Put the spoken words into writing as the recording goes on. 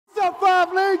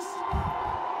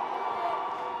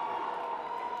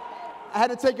I had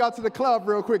to take y'all to the club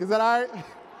real quick. Is that all right?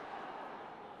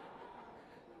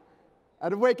 I had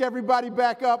to wake everybody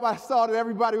back up. I saw that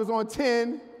everybody was on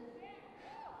 10.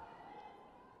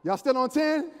 Y'all still on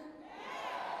 10?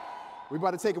 We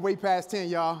about to take it way past 10,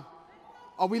 y'all.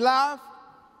 Are we live?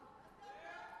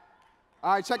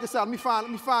 All right, check this out. Let me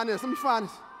find this.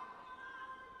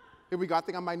 Here we go. I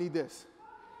think I might need this.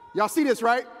 Y'all see this,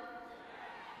 right?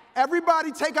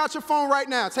 Everybody take out your phone right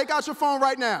now. Take out your phone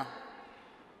right now.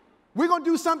 We're going to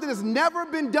do something that's never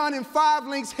been done in 5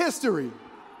 Links history.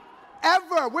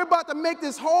 Ever. We're about to make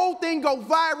this whole thing go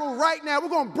viral right now. We're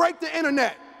going to break the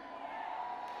internet.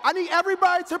 I need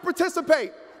everybody to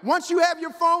participate. Once you have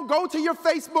your phone, go to your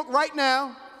Facebook right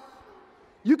now.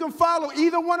 You can follow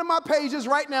either one of my pages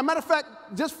right now. Matter of fact,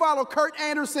 just follow Curt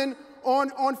Anderson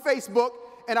on Facebook.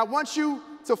 And I want you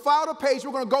to follow the page.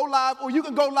 We're going to go live, or you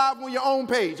can go live on your own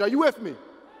page. Are you with me?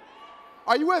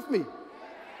 Are you with me?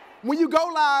 When you go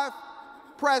live,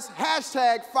 press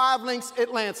hashtag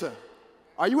 5LinksAtlanta.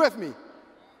 Are you with me?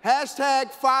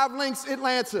 Hashtag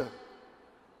 5LinksAtlanta.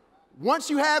 Once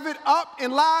you have it up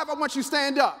and live, I want you to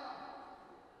stand up.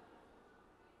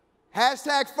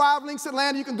 Hashtag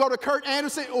 5LinksAtlanta. You can go to Curt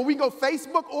Anderson, or we can go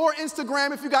Facebook or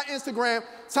Instagram if you got Instagram.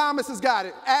 Thomas has got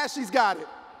it. Ashley's got it.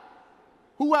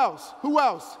 Who else? Who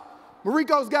else?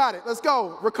 Mariko's got it. Let's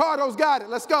go. Ricardo's got it.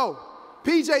 Let's go.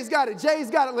 PJ's got it. Jay's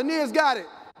got it. Lanier's got it.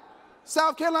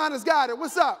 South Carolina's got it.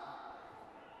 What's up?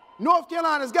 North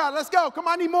Carolina's got it. Let's go. Come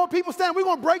on, I need more people standing. We're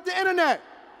going to break the internet.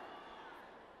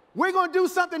 We're going to do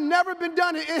something never been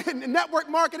done in network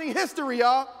marketing history,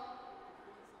 y'all.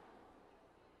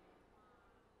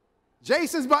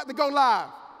 Jason's about to go live.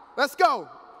 Let's go.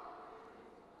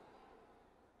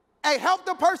 Hey, help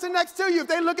the person next to you if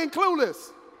they're looking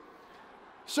clueless.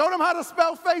 Show them how to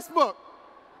spell Facebook.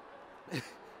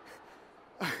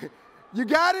 You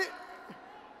got it?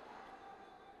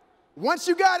 Once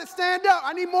you got it, stand up.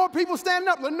 I need more people standing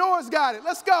up. Lenore's got it.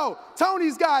 Let's go.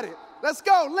 Tony's got it. Let's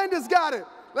go. Linda's got it.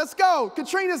 Let's go.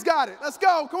 Katrina's got it. Let's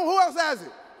go. Come on, who else has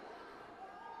it?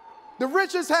 The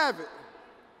Richards have it.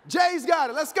 Jay's got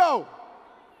it. Let's go.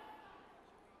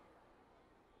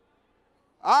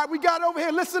 All right, we got it over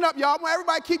here. Listen up, y'all. I want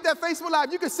everybody to keep that Facebook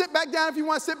Live. You can sit back down if you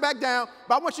want to sit back down,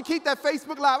 but I want you to keep that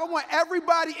Facebook Live. I want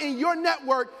everybody in your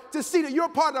network to see that you're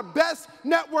part of the best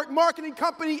network marketing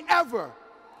company ever.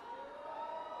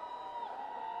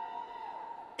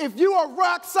 If you are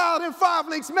rock solid in 5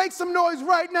 Links, make some noise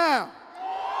right now.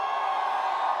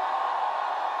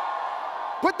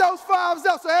 Put those 5s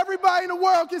up so everybody in the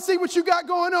world can see what you got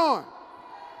going on.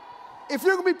 If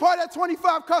you're going to be part of that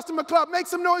 25 customer club, make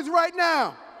some noise right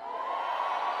now.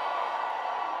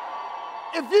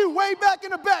 If you way back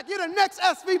in the back, you're the next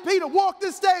SVP to walk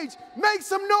this stage, make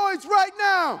some noise right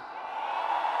now.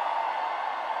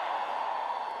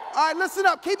 All right, listen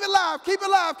up. Keep it live. Keep it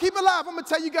live. Keep it live. I'm going to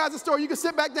tell you guys a story. You can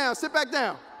sit back down. Sit back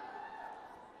down.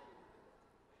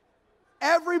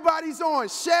 Everybody's on.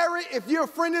 Share it. If your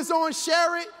friend is on,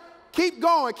 share it. Keep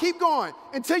going. Keep going.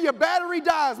 Until your battery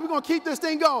dies, we're going to keep this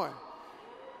thing going.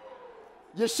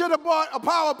 You should have bought a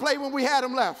power play when we had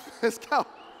them left. Let's go.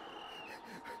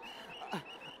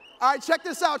 All right, check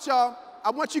this out, y'all.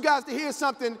 I want you guys to hear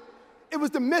something. It was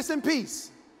the missing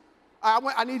piece.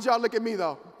 I need y'all to look at me,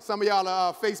 though. Some of y'all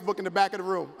are Facebook in the back of the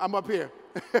room. I'm up here.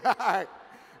 All right.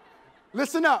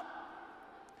 Listen up.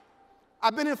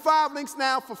 I've been in 5 Links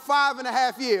now for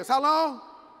 5.5 years. How long?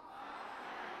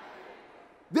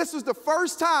 This was the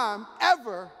first time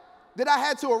ever that I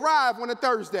had to arrive on a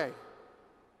Thursday.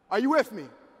 Are you with me?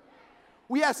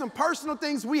 We had some personal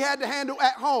things we had to handle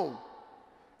at home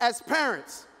as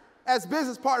parents, as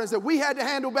business partners that we had to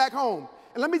handle back home.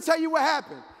 And let me tell you what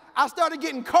happened. I started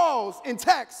getting calls and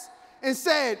texts and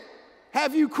said,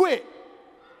 have you quit?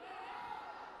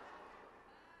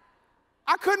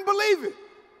 I couldn't believe it.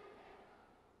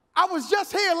 I was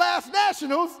just here last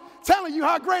Nationals telling you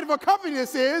how great of a company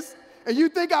this is, and you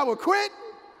think I would quit?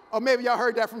 Or maybe y'all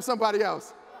heard that from somebody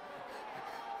else.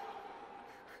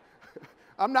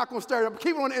 I'm not going to stir it up.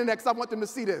 Keep it on the internet because I want them to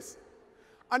see this.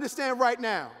 Understand right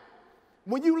now,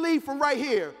 when you leave from right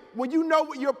here, when you know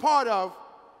what you're part of,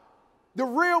 the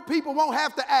real people won't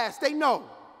have to ask. They know.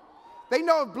 They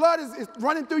know if blood is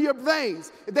running through your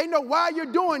veins. If they know why you're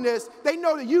doing this, they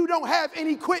know that you don't have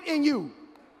any quit in you.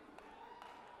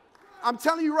 I'm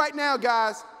telling you right now,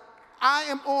 guys,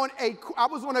 I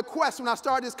was on a quest when I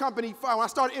started this company, when I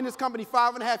started in this company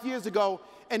 5.5 years ago,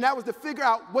 and that was to figure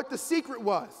out what the secret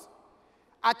was.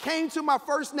 I came to my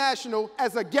first national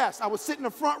as a guest. I was sitting in the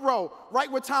front row,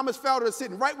 right where Thomas Felder is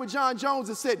sitting, right where John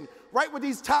Jones is sitting, right where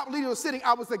these top leaders are sitting.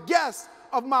 I was a guest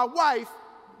of my wife,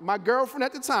 my girlfriend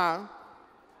at the time,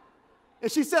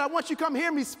 And she said, I want you to come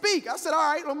hear me speak. I said,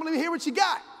 all right, let me hear what you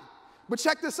got. But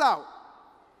check this out.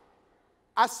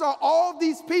 I saw all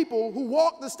these people who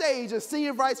walked the stage as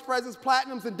senior vice presidents,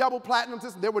 platinums, and double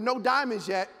platinums. There were no diamonds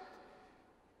yet.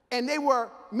 And they were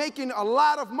making a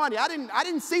lot of money. I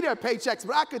didn't see their paychecks,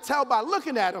 but I could tell by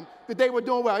looking at them that they were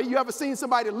doing well. You ever seen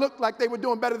somebody that looked like they were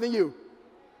doing better than you?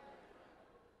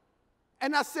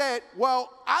 And I said,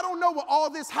 well, I don't know what all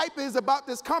this hype is about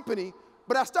this company,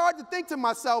 but I started to think to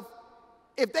myself,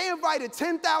 if they invited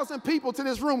 10,000 people to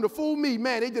this room to fool me,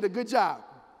 man, they did a good job.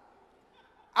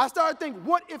 I started thinking,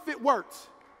 what if it worked?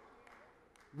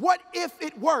 What if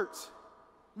it worked?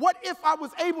 What if I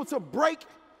was able to break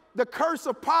the curse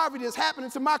of poverty that's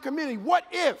happening to my community? What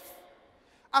if?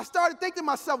 I started thinking to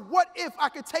myself, what if I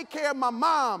could take care of my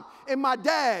mom and my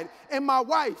dad and my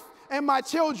wife and my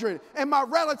children and my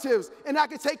relatives, and I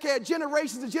could take care of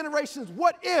generations and generations?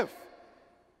 What if?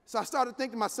 So I started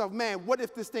thinking to myself, man, what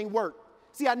if this thing worked?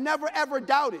 See, I never, ever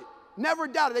doubted. Never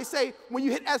doubted. They say when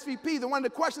you hit SVP, one of the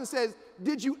questions says,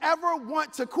 did you ever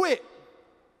want to quit?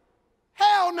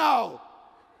 Hell no.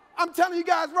 I'm telling you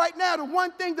guys right now, the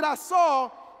one thing that I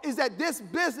saw is that this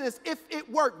business, if it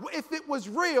worked, if it was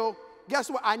real, guess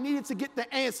what? I needed to get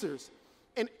the answers.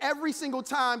 And every single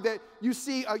time that you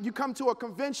see, you come to a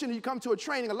convention or you come to a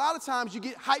training, a lot of times you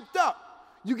get hyped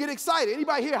up. You get excited.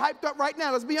 Anybody here hyped up right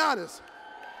now? Let's be honest.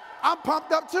 I'm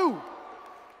pumped up too.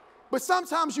 But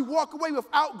sometimes you walk away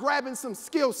without grabbing some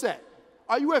skill set.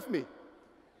 Are you with me?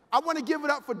 I want to give it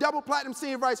up for double platinum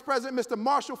senior vice president, Mr.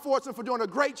 Marshall Fortson, for doing a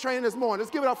great training this morning.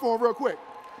 Let's give it up for him real quick.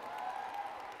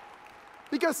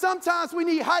 Because sometimes we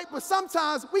need hype, but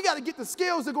sometimes we got to get the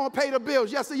skills that are going to pay the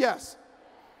bills. Yes or yes?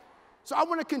 So I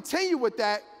want to continue with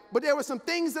that, but there were some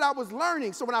things that I was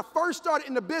learning. So when I first started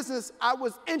in the business, I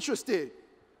was interested.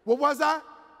 What was I?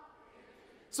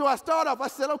 So I started off, I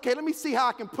said, okay, let me see how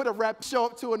I can put a rep, show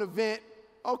up to an event.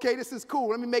 Okay, this is cool.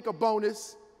 Let me make a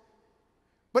bonus.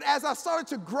 But as I started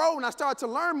to grow and I started to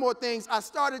learn more things, I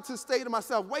started to say to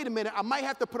myself, wait a minute, I might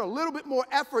have to put a little bit more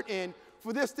effort in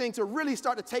for this thing to really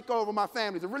start to take over my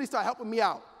family, to really start helping me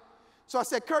out. So I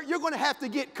said, Curt, you're going to have to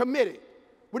get committed.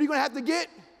 What are you going to have to get?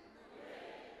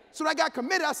 So when I got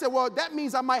committed, I said, well, that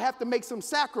means I might have to make some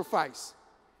sacrifice.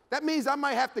 That means I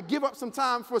might have to give up some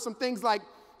time for some things like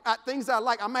things I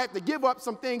like. I might have to give up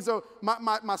some things, or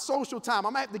my social time. I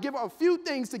might have to give up a few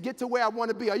things to get to where I want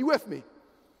to be. Are you with me?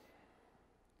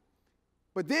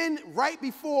 But then right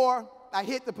before I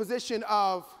hit the position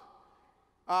of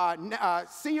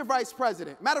senior vice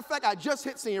president, matter of fact, I just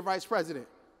hit senior vice president,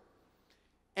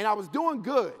 and I was doing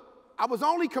good. I was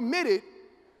only committed.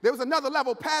 There was another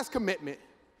level past commitment,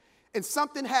 and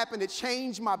something happened that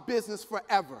changed my business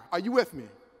forever. Are you with me?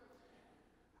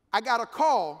 I got a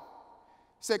call.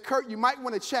 Said, Curt, you might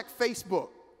want to check Facebook.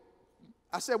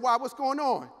 I said, why? What's going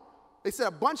on? They said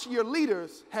a bunch of your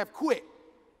leaders have quit.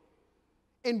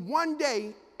 In one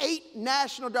day, 8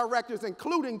 national directors,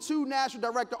 including 2 national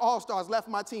director all-stars, left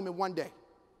my team in one day.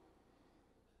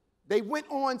 They went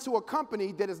on to a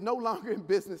company that is no longer in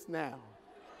business now.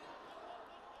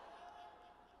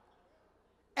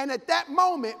 And at that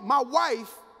moment, my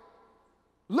wife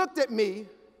looked at me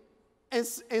and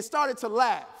started to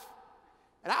laugh.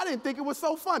 And I didn't think it was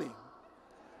so funny.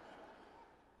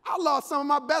 I lost some of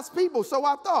my best people, so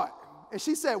I thought. And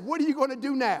she said, what are you going to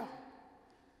do now?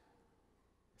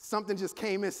 Something just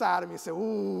came inside of me and said,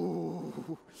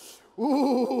 ooh,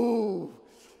 ooh.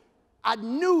 I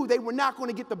knew they were not going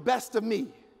to get the best of me.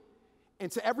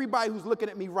 And to everybody who's looking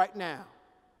at me right now,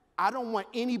 I don't want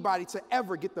anybody to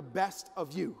ever get the best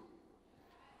of you.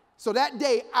 So that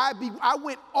day, I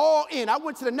went all in. I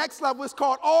went to the next level. It's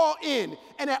called all in.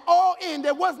 And at all in,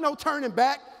 there was no turning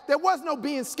back. There was no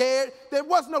being scared. There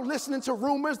was no listening to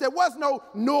rumors. There was no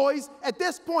noise. At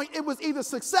this point, it was either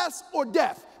success or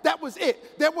death. That was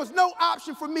it. There was no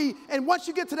option for me. And once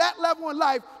you get to that level in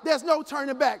life, there's no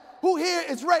turning back. Who here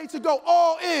is ready to go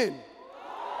all in?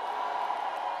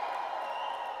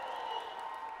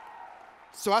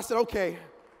 So I said, okay.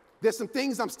 There's some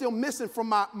things I'm still missing from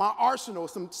my arsenal,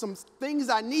 some things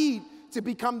I need to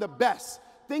become the best,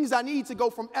 things I need to go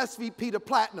from SVP to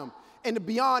platinum and to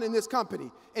beyond in this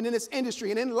company and in this industry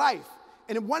and in life.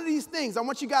 And one of these things, I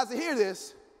want you guys to hear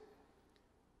this,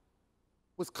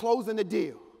 was closing the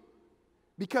deal,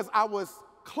 because I was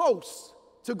close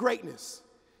to greatness.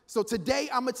 So today,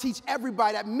 I'm going to teach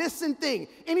everybody that missing thing.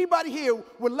 Anybody here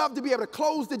would love to be able to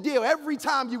close the deal every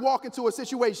time you walk into a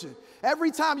situation,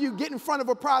 every time you get in front of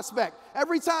a prospect,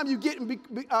 every time you get in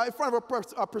front of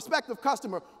a prospective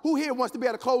customer. Who here wants to be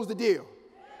able to close the deal?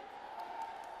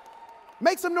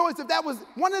 Make some noise if that was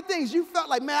one of the things you felt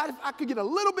like, man, I could get a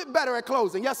little bit better at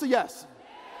closing. Yes or yes?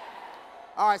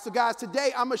 All right, so guys, today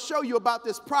I'm going to show you about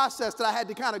this process that I had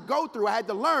to kind of go through. I had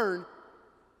to learn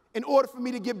in order for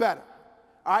me to get better.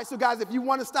 All right, so guys, if you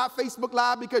want to stop Facebook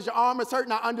Live because your arm is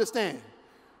hurting, I understand.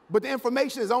 But the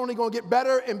information is only going to get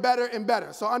better and better and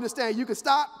better. So understand, you can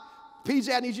stop.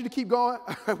 PJ, I need you to keep going.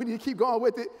 We need to keep going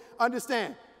with it.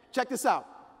 Understand. Check this out.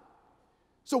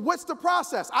 So what's the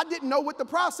process? I didn't know what the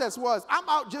process was.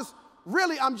 I'm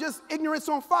just ignorance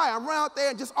on fire. I'm running out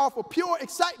there and just off of pure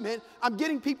excitement, I'm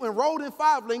getting people enrolled in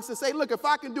 5 links and say, look, if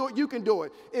I can do it, you can do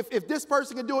it. If this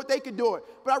person can do it, they can do it.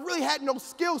 But I really had no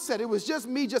skill set. It was just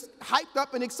me just hyped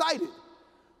up and excited.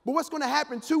 But what's going to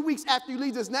happen 2 weeks after you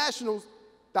leave this nationals,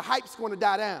 the hype's going to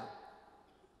die down.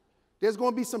 There's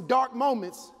going to be some dark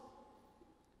moments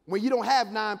when you don't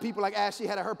have 9 people like Ashley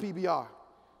had at her PBR.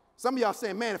 Some of y'all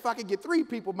saying, man, if I could get 3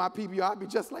 people my PBR, I'd be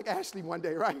just like Ashley one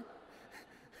day, right?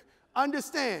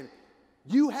 Understand,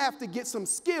 you have to get some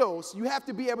skills. You have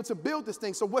to be able to build this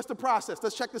thing. So what's the process?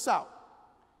 Let's check this out.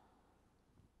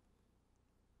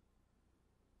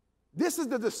 This is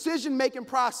the decision-making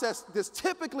process that's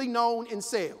typically known in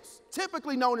sales.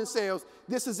 Typically known in sales,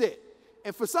 this is it.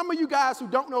 And for some of you guys who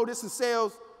don't know this is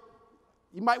sales,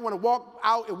 you might want to walk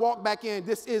out and walk back in.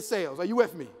 This is sales. Are you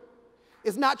with me?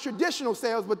 It's not traditional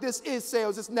sales, but this is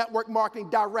sales. It's network marketing,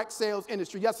 direct sales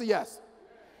industry. Yes or yes?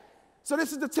 So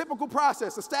this is the typical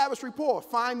process. Establish rapport,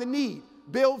 find the need,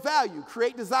 build value,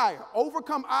 create desire,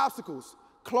 overcome obstacles,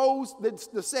 close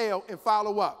the sale, and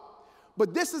follow up.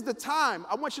 But this is the time.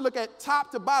 I want you to look at top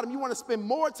to bottom. You want to spend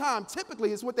more time.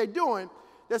 Typically, is what they're doing.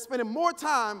 They're spending more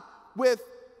time with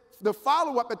the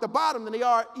follow-up at the bottom than they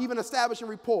are even establishing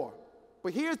rapport.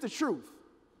 But here's the truth.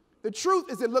 The truth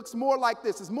is it looks more like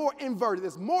this. It's more inverted.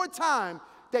 There's more time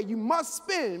that you must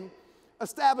spend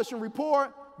establishing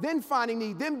rapport, then finding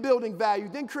need, then building value,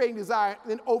 then creating desire,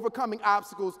 then overcoming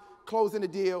obstacles, closing the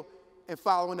deal, and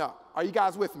following up. Are you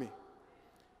guys with me?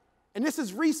 And this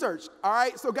is research, all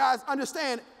right? So guys,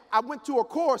 understand, I went to a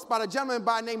course by a gentleman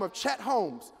by the name of Chet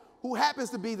Holmes, who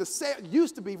happens to be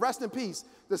used to be, rest in peace,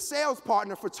 the sales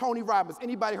partner for Tony Robbins.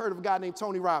 Anybody heard of a guy named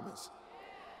Tony Robbins?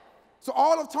 So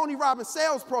all of Tony Robbins'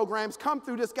 sales programs come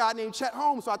through this guy named Chet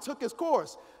Holmes, so I took his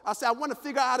course. I said, I want to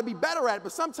figure out how to be better at it,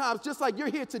 but sometimes, just like you're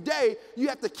here today, you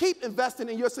have to keep investing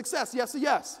in your success, yes or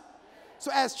yes? So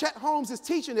as Chet Holmes is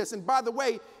teaching this, and by the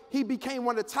way, he became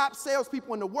one of the top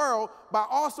salespeople in the world by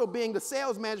also being the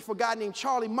sales manager for a guy named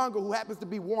Charlie Munger, who happens to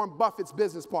be Warren Buffett's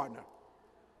business partner.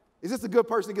 Is this a good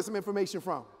person to get some information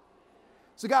from?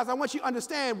 So guys, I want you to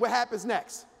understand what happens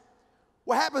next.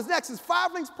 What happens next is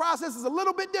 5 links process is a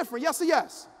little bit different, yes or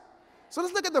yes? So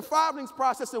let's look at the 5 links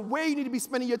process and where you need to be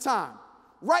spending your time.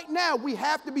 Right now, we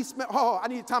have to be I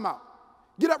need a timeout.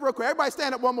 Get up real quick. Everybody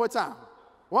stand up one more time.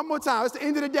 One more time. It's the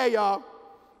end of the day, y'all.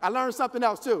 I learned something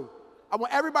else, too. I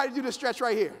want everybody to do this stretch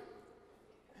right here.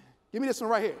 Give me this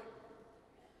one right here.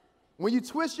 When you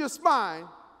twist your spine,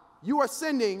 you are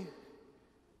sending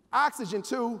oxygen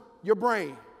to your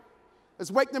brain.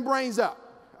 Let's wake them brains up,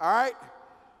 all right?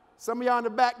 Some of y'all in the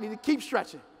back need to keep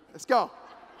stretching. Let's go.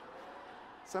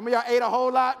 Some of y'all ate a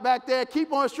whole lot back there.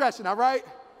 Keep on stretching, all right?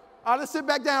 All right, let's sit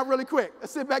back down really quick.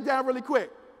 Let's sit back down really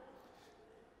quick.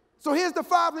 So here's the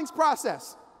 5 links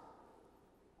process.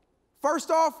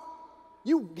 First off,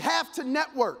 you have to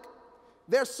network.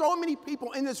 There's so many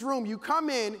people in this room. You come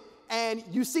in and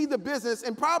you see the business,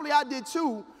 and probably I did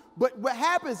too, but what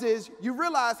happens is you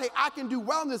realize, hey, I can do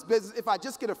well in this business if I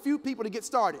just get a few people to get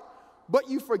started. But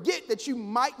you forget that you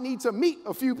might need to meet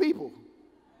a few people.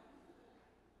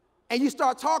 And you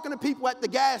start talking to people at the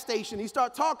gas station. You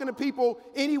start talking to people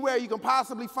anywhere you can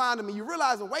possibly find them. And you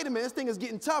realize, wait a minute, this thing is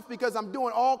getting tough because I'm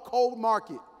doing all cold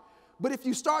market. But if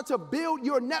you start to build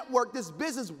your network, this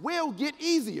business will get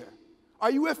easier.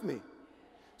 Are you with me?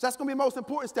 So that's going to be the most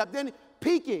important step. Then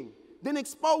peaking, then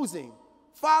exposing,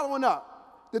 following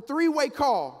up, the 3-way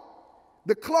call,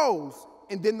 the close,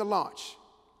 and then the launch.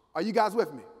 Are you guys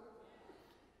with me?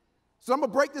 So I'm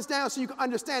going to break this down so you can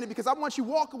understand it, because I want you to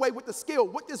walk away with the skill.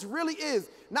 What this really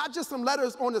is, not just some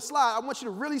letters on the slide. I want you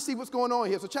to really see what's going on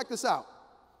here. So check this out.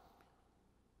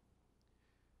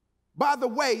 By the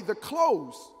way, the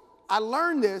close, I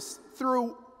learned this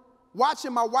through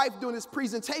watching my wife doing this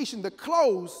presentation. The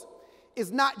close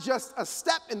is not just a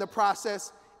step in the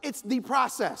process, it's the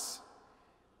process.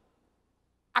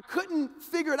 I couldn't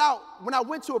figure it out when I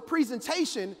went to a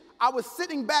presentation. I was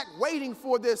sitting back waiting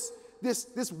for this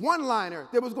one-liner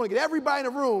that was going to get everybody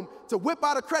in the room to whip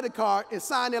out a credit card and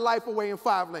sign their life away in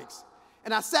 5 links.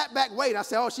 And I sat back waiting. I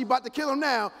said, oh, she about to kill him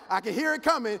now. I can hear it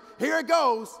coming. Here it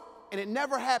goes. And it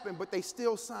never happened, but they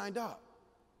still signed up.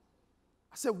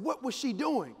 I said, what was she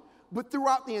doing? But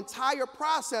throughout the entire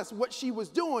process, what she was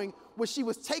doing was she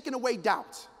was taking away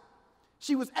doubt.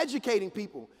 She was educating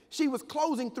people. She was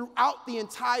closing throughout the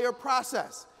entire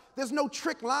process. There's no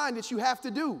trick line that you have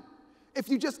to do. If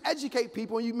you just educate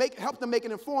people and you help them make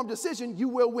an informed decision, you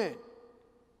will win.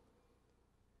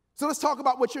 So let's talk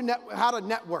about how to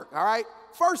network, all right?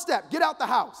 First step, get out the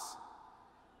house.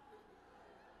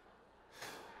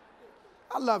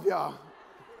 I love y'all.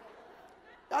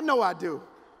 Y'all know I do.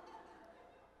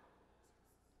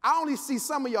 I only see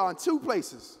some of y'all in two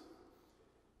places,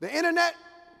 the internet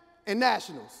and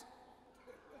nationals.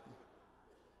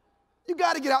 You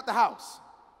got to get out the house.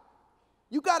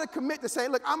 You got to commit to say,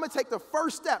 look, I'm going to take the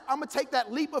first step. I'm going to take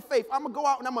that leap of faith. I'm going to go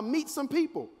out and I'm going to meet some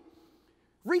people.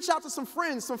 Reach out to some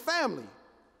friends, some family.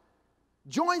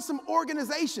 Join some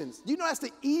organizations. You know that's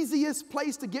the easiest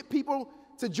place to get people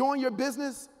to join your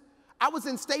business? I was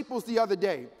in Staples the other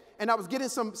day, and I was getting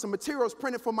some materials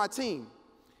printed for my team.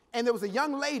 And there was a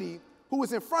young lady who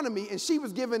was in front of me, and she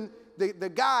was giving the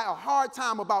guy a hard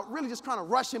time about really just trying to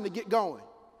rush him to get going.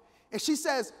 And she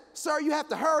says, sir, you have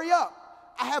to hurry up.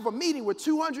 I have a meeting with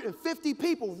 250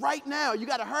 people right now. You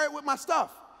got to hurry with my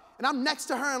stuff. And I'm next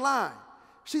to her in line.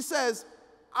 She says,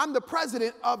 I'm the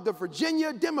president of the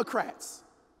Virginia Democrats.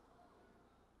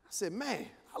 I said, man,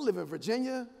 I live in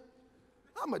Virginia.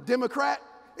 I'm a Democrat.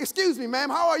 Excuse me, ma'am,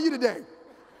 how are you today?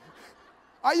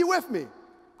 Are you with me?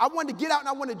 I wanted to get out and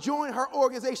I wanted to join her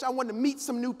organization. I wanted to meet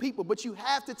some new people, but you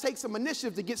have to take some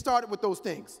initiative to get started with those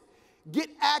things.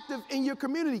 Get active in your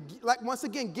community. Like, once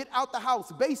again, get out the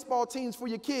house, baseball teams for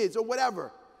your kids or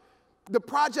whatever. The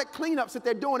project cleanups that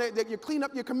they're doing, that you clean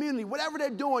up your community, whatever they're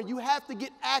doing, you have to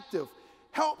get active.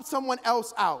 Help someone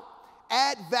else out.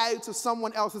 Add value to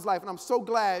someone else's life. And I'm so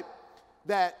glad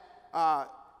that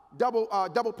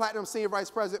double platinum senior vice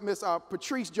president, Miss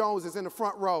Patrice Jones, is in the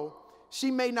front row.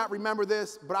 She may not remember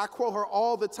this, but I quote her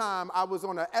all the time. I was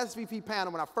on an SVP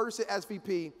panel when I first hit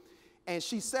SVP, and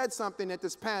she said something at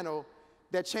this panel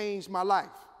that changed my life.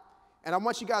 And I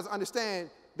want you guys to understand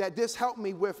that this helped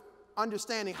me with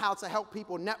understanding how to help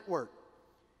people network.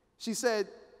 She said,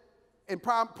 and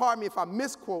pardon me if I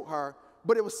misquote her,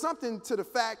 but it was something to the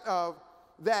fact of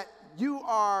that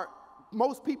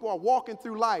most people are walking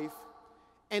through life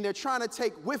and they're trying to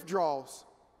take withdrawals.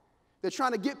 They're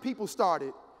trying to get people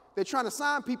started. They're trying to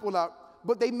sign people up,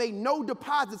 but they made no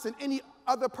deposits in any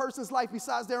other person's life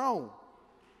besides their own.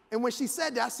 And when she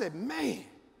said that, I said, man,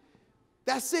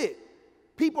 that's it.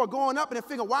 People are going up and they're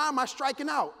figuring, why am I striking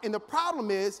out? And the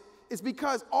problem is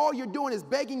because all you're doing is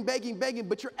begging, begging, begging,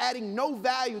 but you're adding no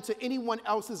value to anyone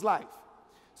else's life.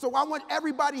 So I want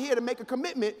everybody here to make a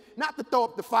commitment, not to throw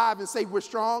up the 5 and say we're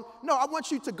strong. No, I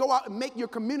want you to go out and make your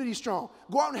community strong.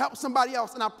 Go out and help somebody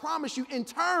else. And I promise you, in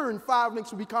turn, 5 Links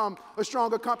will become a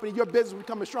stronger company. Your business will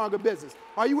become a stronger business.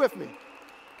 Are you with me?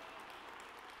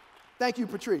 Thank you,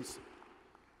 Patrice.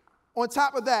 On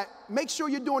top of that, make sure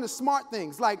you're doing the smart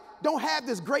things. Like, don't have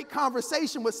this great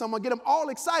conversation with someone, get them all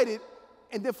excited,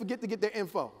 and then forget to get their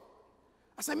info.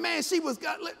 I said, man, she was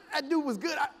good. That dude was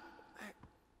good.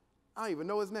 I don't even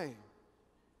know his name.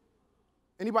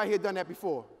 Anybody here done that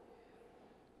before?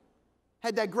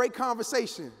 Had that great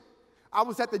conversation. I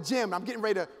was at the gym. I'm getting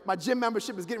ready my gym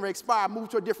membership is getting ready to expire. I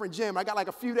moved to a different gym. I got like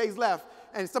a few days left,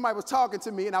 and somebody was talking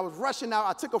to me, and I was rushing out.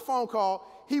 I took a phone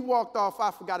call. He walked off.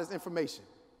 I forgot his information.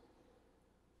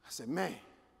 I said, man,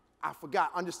 I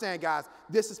forgot. Understand, guys,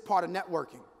 this is part of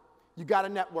networking. You got to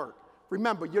network.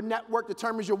 Remember, your network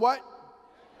determines your what?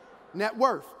 Net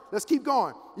worth. Let's keep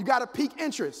going. You got to pique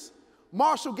interest.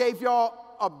 Marshall gave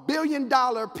y'all $1 billion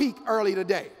peak early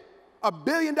today. $1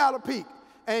 billion peak.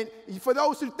 And for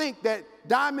those who think that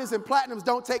diamonds and platinums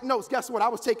don't take notes, guess what? I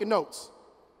was taking notes.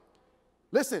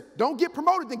 Listen, don't get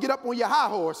promoted and get up on your high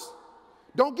horse.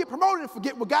 Don't get promoted and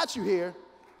forget what got you here.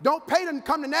 Don't pay to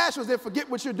come to nationals and forget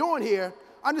what you're doing here.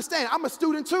 Understand, I'm a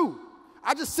student too.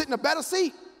 I just sit in a better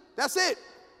seat. That's it.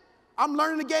 I'm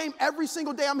learning the game every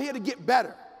single day. I'm here to get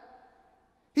better.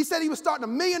 He said he was starting $1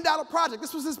 million project.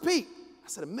 This was his peak. I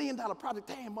said, $1 million project?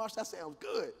 Damn, Marsh, that sounds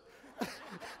good.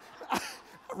 I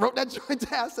wrote that joint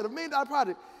down. I said, $1 million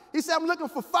project. He said, I'm looking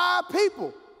for 5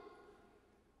 people.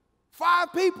 5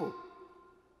 people.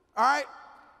 All right?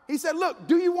 He said, look,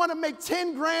 do you want to make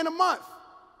 10 grand a month?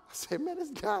 I said, man, this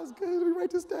guy's good. Let me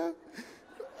write this down.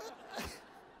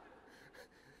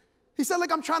 He said,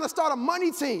 look, I'm trying to start a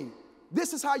money team.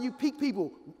 This is how you pique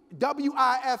people.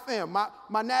 WIFM,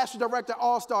 my national director,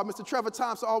 all-star, Mr. Trevor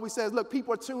Thompson, always says, look,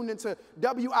 people are tuned into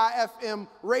WIFM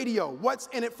radio. What's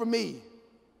in it for me?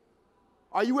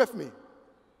 Are you with me?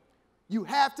 You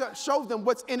have to show them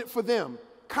what's in it for them.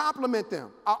 Compliment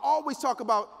them. I always talk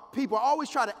about people. I always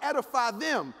try to edify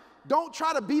them. Don't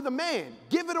try to be the man.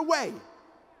 Give it away.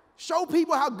 Show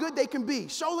people how good they can be.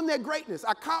 Show them their greatness.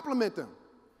 I compliment them.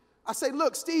 I say,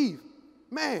 look, Steve,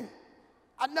 man,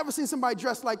 I've never seen somebody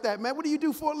dressed like that, man. What do you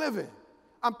do for a living?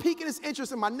 I'm piquing his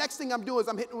interest, and my next thing I'm doing is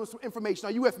I'm hitting him with some information.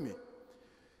 Are you with me?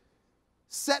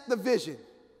 Set the vision.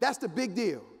 That's the big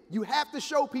deal. You have to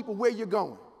show people where you're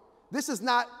going. This is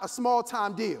not a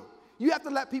small-time deal. You have to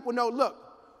let people know, look,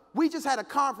 we just had a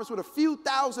conference with a few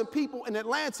thousand people in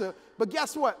Atlanta, but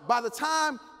guess what? By the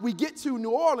time we get to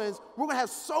New Orleans, we're going to have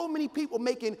so many people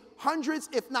making hundreds,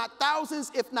 if not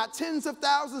thousands, if not tens of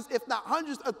thousands, if not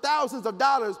hundreds of thousands of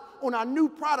dollars on our new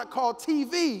product called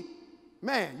TV.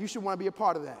 Man, you should want to be a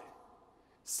part of that.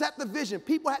 Set the vision.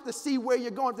 People have to see where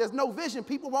you're going. If there's no vision,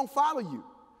 people won't follow you.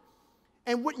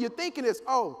 And what you're thinking is,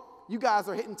 oh, you guys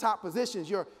are hitting top positions.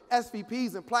 You're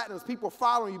SVPs and platinums. People are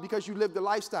following you because you live the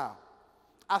lifestyle.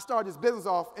 I started this business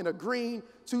off in a green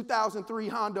 2003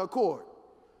 Honda Accord.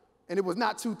 And it was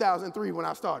not 2003 when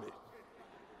I started.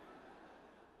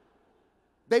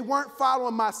 They weren't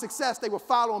following my success. They were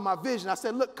following my vision. I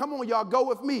said, look, come on, y'all, go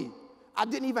with me. I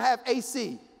didn't even have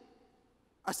AC.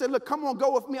 I said, look, come on,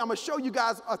 go with me. I'm going to show you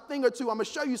guys a thing or two. I'm going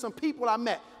to show you some people I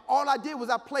met. All I did was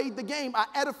I played the game. I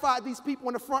edified these people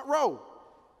in the front row.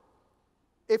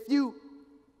 If you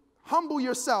humble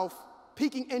yourself,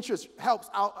 piquing interest helps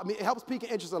out. I mean, it helps piquing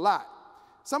interest a lot.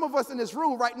 Some of us in this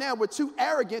room right now, we're too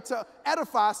arrogant to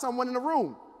edify someone in the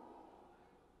room.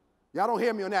 Y'all don't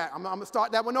hear me on that. I'm going to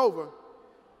start that one over.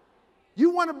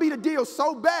 You want to beat a deal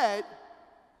so bad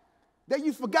that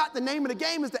you forgot the name of the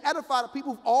game is to edify the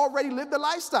people who've already lived the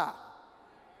lifestyle.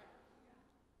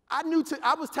 I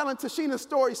was telling Tashina's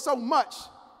story so much,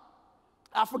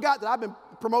 I forgot that I've been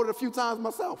promoted a few times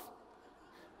myself.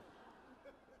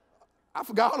 I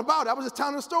forgot all about it. I was just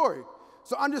telling her story.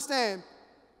 So understand,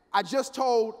 I just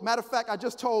told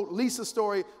Lisa's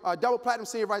story, double platinum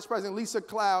senior vice president Lisa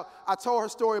Cloud. I told her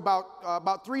story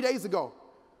about 3 days ago.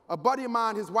 A buddy of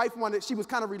mine, his wife she was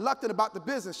kind of reluctant about the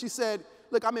business. She said,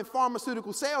 look, I'm in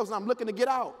pharmaceutical sales and I'm looking to get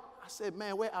out. I said,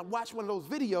 man, wait, I watched one of those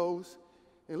videos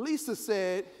and Lisa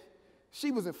said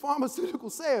she was in pharmaceutical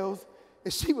sales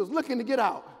and she was looking to get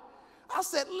out. I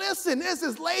said, listen, there's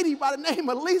this lady by the name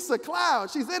of Lisa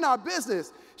Cloud. She's in our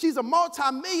business. She's a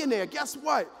multimillionaire. Guess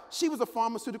what? She was a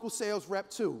pharmaceutical sales rep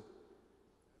too.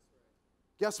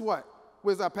 Guess what?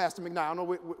 Where's our Pastor McKnight? I don't know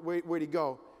where'd he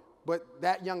go. But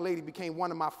that young lady became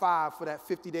one of my 5 for that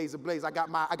 50 Days of Blaze. I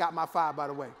got my 5, by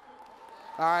the way.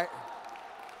 All right?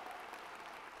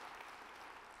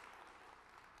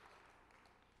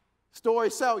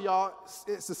 Story sell, y'all.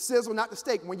 It's the sizzle, not the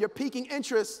steak. When you're piquing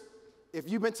interest, if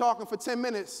you've been talking for 10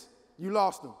 minutes, you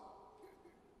lost them.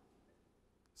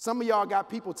 Some of y'all got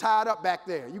people tied up back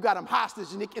there. You got them hostage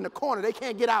in the corner. They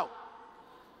can't get out.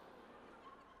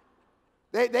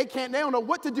 They don't know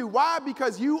what to do. Why?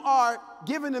 Because you are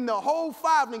giving them the whole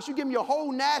 5 links. You give them your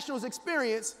whole nationals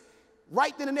experience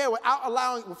right then and there without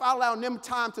allowing them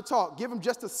time to talk. Give them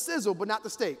just a sizzle, but not the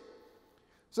steak.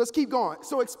 So let's keep going.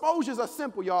 So exposures are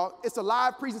simple, y'all. It's a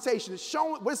live presentation.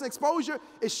 What's an exposure?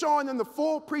 It's showing them the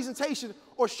full presentation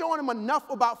or showing them enough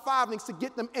about 5 links to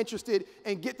get them interested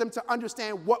and get them to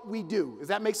understand what we do. Does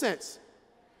that make sense?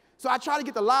 So I try to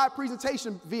get the live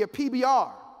presentation via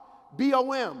PBR,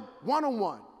 BOM,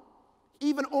 one-on-one.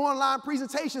 Even online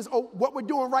presentations, what we're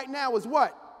doing right now is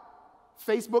what?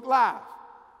 Facebook Live.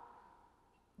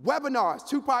 Webinars.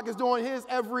 Tupac is doing his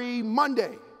every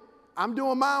Monday. I'm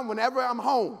doing mine whenever I'm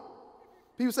home.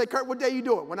 People say, Kurt, what day you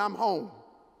do it? When I'm home.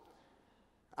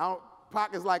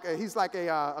 Pac is he's like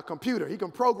a computer. He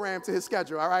can program to his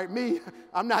schedule, all right? Me,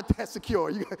 I'm not that secure.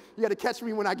 You got to catch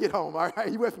me when I get home, all right?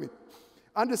 You with me?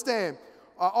 Understand.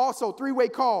 Also, 3-way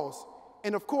calls.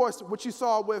 And, of course, what you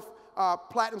saw with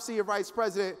Platinum Senior Vice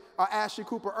President Ashley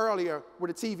Cooper earlier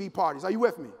with the TV parties. Are you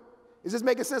with me? Is this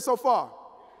making sense so far?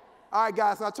 All right,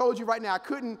 guys, so I told you right now, I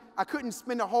couldn't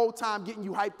spend the whole time getting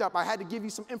you hyped up. I had to give you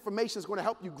some information that's going to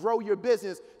help you grow your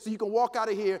business so you can walk out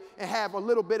of here and have a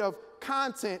little bit of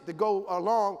content to go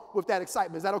along with that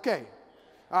excitement. Is that okay?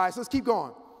 All right, so let's keep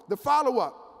going. The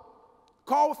follow-up,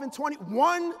 call within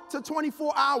 21 to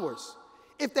 24 hours.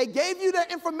 If they gave you that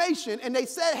information and they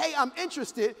said, hey, I'm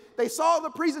interested, they saw the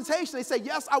presentation, they said,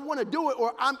 yes, I want to do it,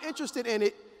 or I'm interested in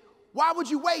it, why would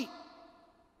you wait?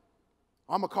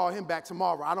 I'm going to call him back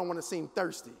tomorrow. I don't want to seem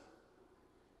thirsty.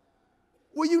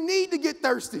 Well, you need to get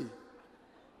thirsty.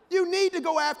 You need to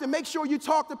go after, make sure you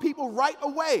talk to people right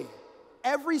away.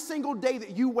 Every single day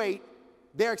that you wait,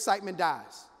 their excitement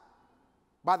dies.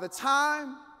 By the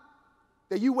time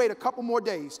that you wait a couple more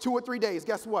days, 2 or 3 days,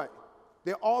 guess what?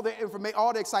 All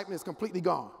the excitement is completely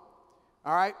gone.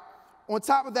 All right? On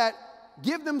top of that,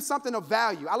 give them something of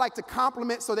value. I like to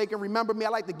compliment so they can remember me. I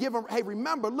like to give them, hey,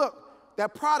 remember, look,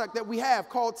 that product that we have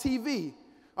called TV,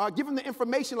 Give them the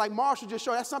information like Marshall just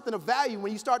showed. That's something of value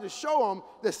when you start to show them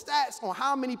the stats on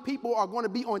how many people are going to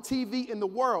be on TV in the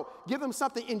world. Give them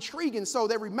something intriguing so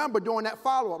they remember during that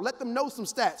follow-up. Let them know some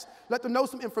stats. Let them know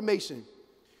some information.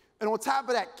 And on top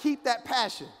of that, keep that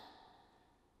passion.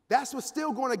 That's what's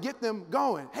still going to get them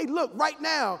going. Hey, look, right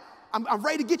now, I'm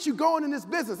ready to get you going in this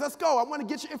business. Let's go. I want to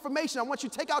get your information. I want you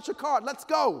to take out your card. Let's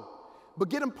go. But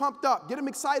get them pumped up. Get them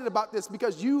excited about this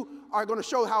because you are going to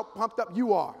show how pumped up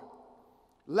you are.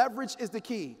 Leverage is the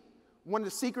key. One of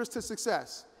the secrets to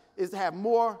success is to have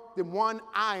more than one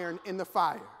iron in the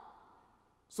fire.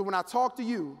 So when I talk to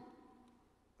you,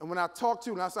 and when I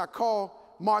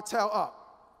call Martell up,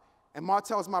 and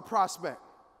Martell is my prospect,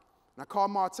 and I call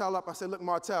Martell up, I said, look,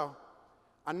 Martell,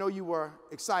 I know you were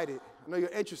excited. I know you're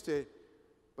interested.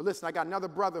 But listen, I got another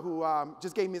brother who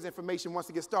just gave me his information, wants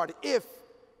to get started. If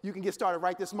you can get started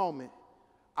right this moment,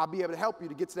 I'll be able to help you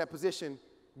to get to that position,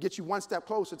 get you one step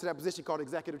closer to that position called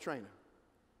executive trainer,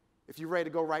 if you're ready to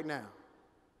go right now.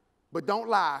 But don't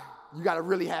lie. You got to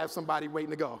really have somebody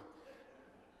waiting to go.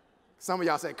 Some of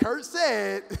y'all say, Curt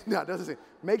said. No, it doesn't say.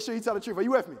 Make sure you tell the truth. Are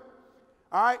you with me?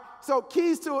 All right? So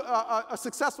keys to a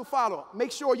successful follow-up.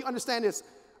 Make sure you understand this.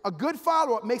 A good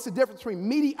follow-up makes a difference between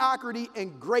mediocrity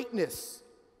and greatness.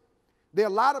 There are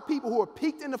a lot of people who are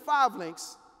peaked in the 5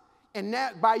 links and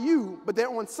that by you, but they're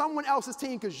on someone else's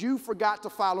team because you forgot to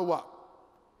follow up.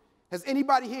 Has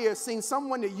anybody here seen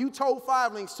someone that you told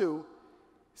 5 links to,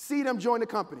 see them join the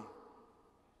company?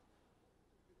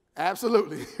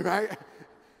 Absolutely, right?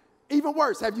 Even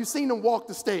worse, have you seen them walk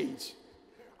the stage?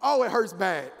 Oh, it hurts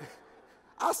bad.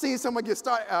 I seen someone get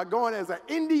started going as an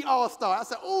indie all-star. I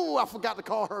said, oh, I forgot to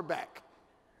call her back.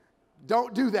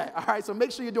 Don't do that, all right? So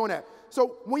make sure you're doing that.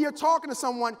 So when you're talking to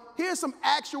someone, here's some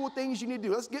actual things you need to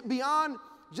do. Let's get beyond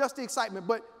just the excitement,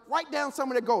 but write down some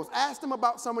of their goals. Ask them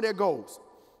about some of their goals.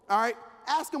 All right?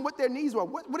 Ask them what their needs were.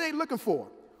 What are they looking for?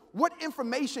 What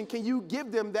information can you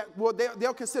give them that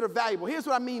they'll consider valuable? Here's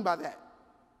what I mean by that.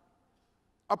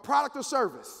 A product or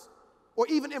service, or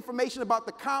even information about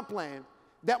the comp plan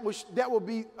that will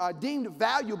be deemed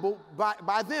valuable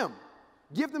by them.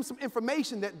 Give them some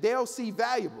information that they'll see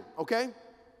valuable, okay?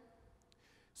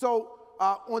 So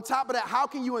on top of that, how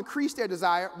can you increase their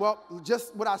desire? Well,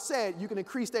 just what I said, you can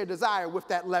increase their desire with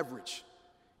that leverage.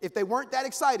 If they weren't that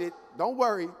excited, don't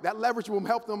worry. That leverage will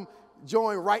help them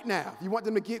join right now. If you want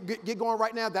them to get going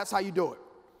right now, that's how you do it.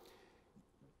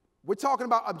 We're talking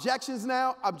about objections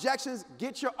now. Objections,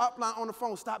 get your upline on the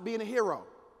phone. Stop being a hero.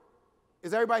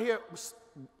 Is everybody here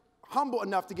humble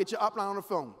enough to get your upline on the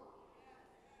phone?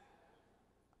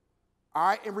 All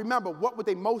right, and remember, what were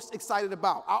they most excited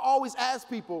about? I always ask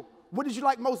people, what did you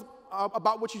like most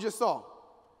about what you just saw?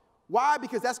 Why?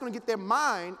 Because that's going to get their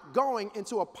mind going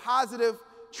into a positive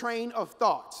train of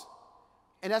thought.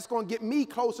 And that's going to get me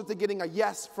closer to getting a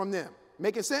yes from them.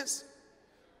 Making sense?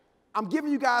 I'm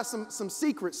giving you guys some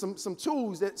secrets, some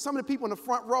tools that some of the people in the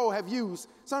front row have used,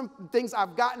 some things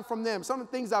I've gotten from them, some of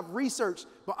the things I've researched,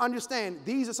 but understand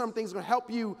these are some things that are going to help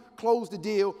you close the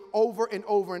deal over and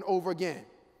over and over again.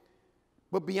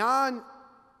 But beyond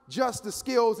just the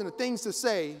skills and the things to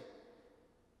say,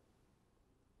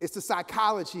 it's the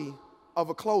psychology of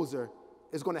a closer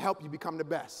is going to help you become the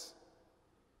best.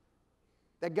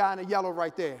 That guy in the yellow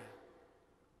right there,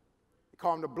 they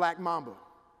call him the Black Mamba.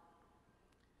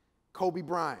 Kobe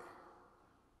Bryant,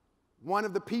 one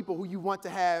of the people who you want to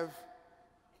have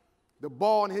the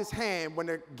ball in his hand when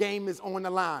the game is on the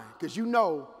line, because you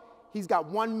know he's got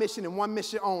one mission and one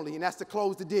mission only, and that's to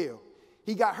close the deal.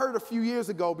 He got hurt a few years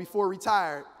ago before he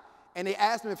retired, and they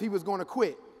asked him if he was going to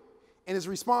quit. And his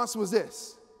response was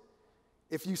this: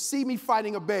 if you see me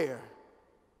fighting a bear,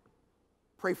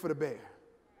 pray for the bear.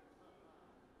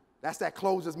 That's that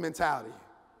closer's mentality.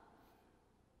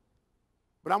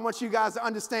 But I want you guys to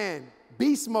understand,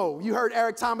 beast mode. You heard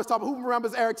Eric Thomas talk. Who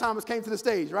remembers Eric Thomas came to the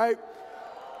stage, right?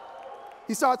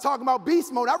 He started talking about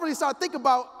beast mode. I really started thinking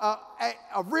about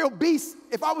a real beast.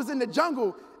 If I was in the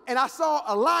jungle and I saw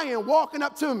a lion walking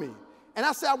up to me, and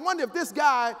I said, I wonder if this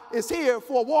guy is here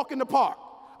for a walk in the park.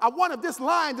 I wonder if this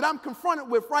lion that I'm confronted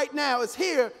with right now is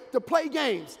here to play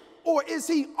games. Or is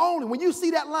he only, when you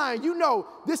see that lion, you know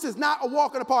this is not a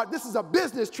walk in the park. This is a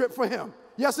business trip for him.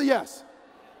 Yes or yes?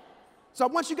 So I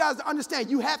want you guys to understand,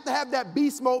 you have to have that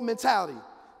beast mode mentality.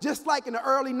 Just like in the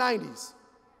early 90s,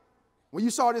 when you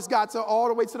saw this guy all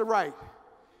the way to the right.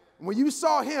 When you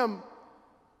saw him,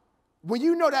 when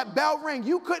you know that bell rang,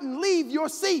 you couldn't leave your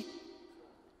seat.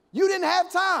 You didn't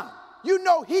have time. You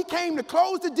know he came to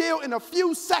close the deal in a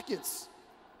few seconds.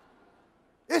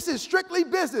 This is strictly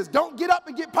business. Don't get up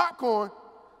and get popcorn.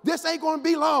 This ain't going to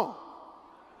be long.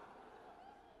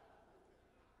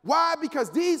 Why?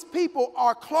 Because these people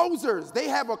are closers. They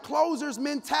have a closer's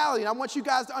mentality. And I want you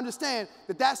guys to understand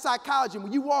that that's psychology.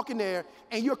 When you walk in there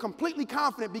and you're completely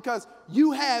confident because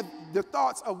you have the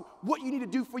thoughts of what you need to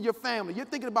do for your family. You're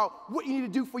thinking about what you need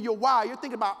to do for your why. You're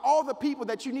thinking about all the people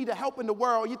that you need to help in the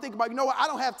world. You think about, you know what, I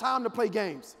don't have time to play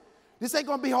games. This ain't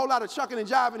gonna be a whole lot of chucking and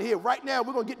jiving here. Right now,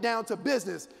 we're gonna get down to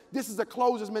business. This is a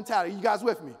closer's mentality. You guys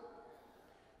with me?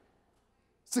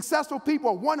 Successful people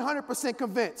are 100%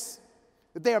 convinced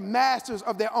that they are masters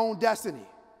of their own destiny.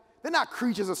 They're not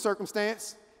creatures of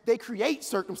circumstance. They create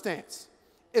circumstance.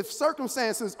 If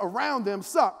circumstances around them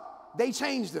suck, they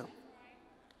change them.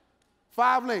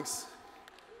 5 links.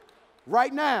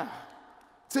 Right now,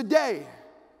 today,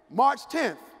 March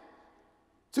 10th,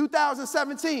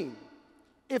 2017,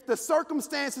 if the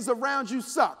circumstances around you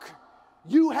suck,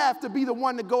 you have to be the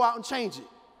one to go out and change it.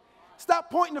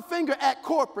 Stop pointing the finger at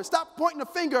corporate. Stop pointing the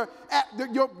finger at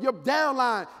your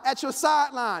downline, at your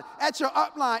sideline, at your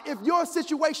upline. If your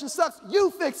situation sucks,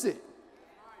 you fix it.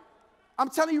 I'm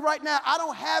telling you right now, I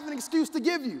don't have an excuse to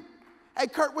give you. Hey,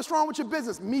 Kurt, what's wrong with your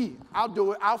business? Me, I'll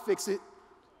do it. I'll fix it.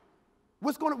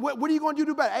 What are you going to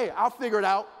do better? Hey, I'll figure it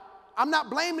out. I'm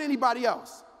not blaming anybody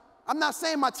else. I'm not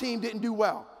saying my team didn't do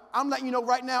well. I'm letting you know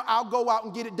right now, I'll go out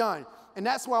and get it done. And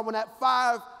that's why when that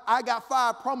I Got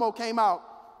 5 promo came out,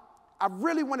 I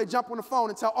really want to jump on the phone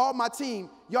and tell all my team,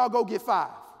 y'all go get 5.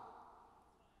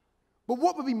 But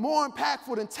what would be more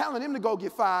impactful than telling them to go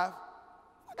get 5?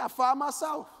 I got 5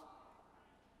 myself.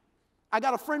 I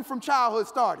got a friend from childhood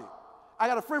started. I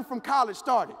got a friend from college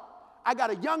started. I got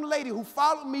a young lady who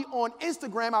followed me on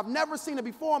Instagram. I've never seen her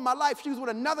before in my life. She was with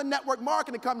another network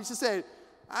marketing company. She said,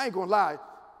 I ain't gonna lie,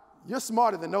 you're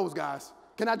smarter than those guys.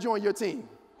 Can I join your team?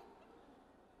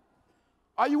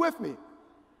 Are you with me?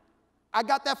 I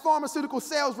got that pharmaceutical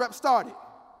sales rep started,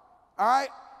 all right?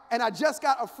 And I just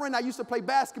got a friend I used to play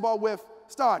basketball with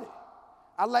started.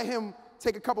 I let him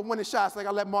take a couple winning shots like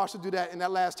I let Marshall do that in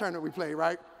that last tournament we played,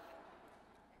 right?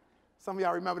 Some of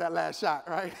y'all remember that last shot,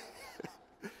 right?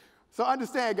 So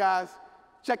understand, guys,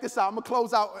 check this out. I'm gonna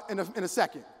close out in a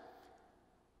second.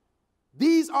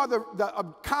 These are the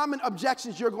common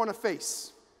objections you're gonna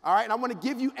face, all right? And I wanna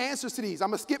give you answers to these.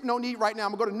 I'm gonna skip no need right now.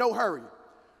 I'm gonna go to no hurry.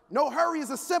 No hurry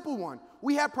is a simple one.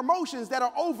 We have promotions that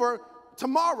are over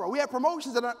tomorrow. We have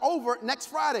promotions that are over next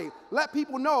Friday. Let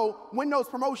people know when those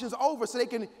promotions are over so they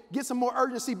can get some more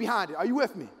urgency behind it. Are you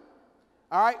with me?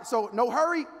 All right, so no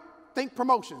hurry, think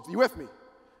promotions. You with me?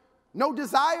 No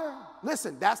desire,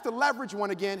 listen, that's the leverage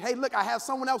one again. Hey, look, I have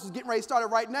someone else who's getting ready to start it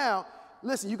right now.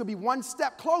 Listen, you could be one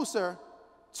step closer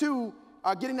to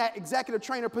getting that executive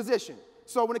trainer position.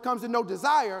 So when it comes to no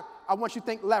desire, I want you to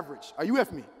think leverage. Are you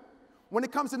with me? When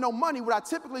it comes to no money, what I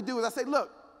typically do is I say, look,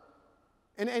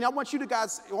 and I want you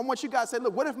guys to say,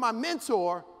 look, what if my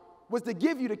mentor was to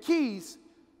give you the keys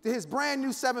to his brand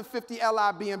new 750 Li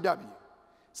BMW?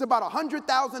 It's about a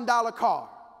 $100,000 car.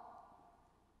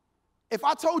 If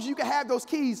I told you could have those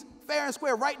keys fair and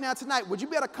square right now tonight, would you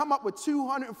be able to come up with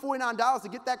 $249 to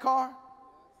get that car?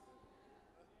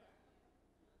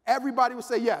 Everybody would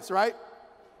say yes, right?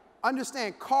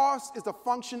 Understand, cost is a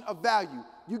function of value.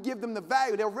 You give them the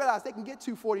value, they'll realize they can get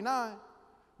 $249,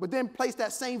 but then place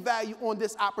that same value on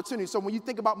this opportunity. So when you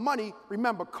think about money,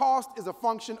 remember, cost is a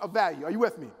function of value. Are you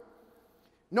with me?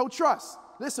 No trust.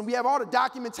 Listen, we have all the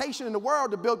documentation in the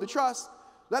world to build the trust.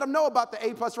 Let them know about the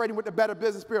A+ rating with the Better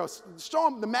Business Bureau. Show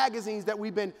them the magazines that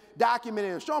we've been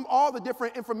documenting. Show them all the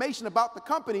different information about the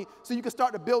company so you can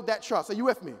start to build that trust. Are you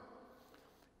with me?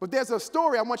 But there's a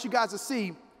story I want you guys to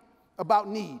see about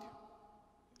need.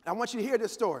 I want you to hear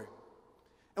this story.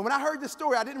 And when I heard this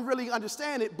story, I didn't really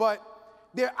understand it, but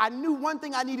I knew one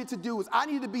thing I needed to do was I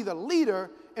needed to be the leader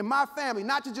in my family,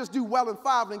 not to just do well in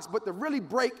 5 links, but to really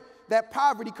break that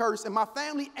poverty curse in my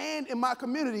family and in my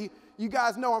community. You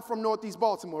guys know I'm from Northeast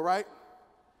Baltimore, right?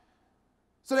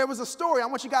 So there was a story. I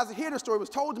want you guys to hear the story. It was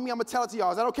told to me. I'm going to tell it to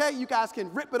y'all. Is that okay? You guys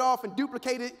can rip it off and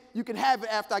duplicate it. You can have it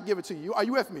after I give it to you. Are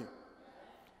you with me?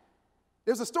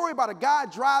 There's a story about a guy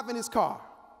driving his car.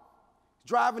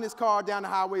 Driving his car down the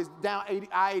highways, down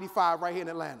I-85 right here in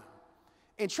Atlanta.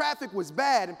 And traffic was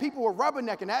bad, and people were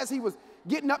rubbernecking. As he was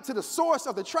getting up to the source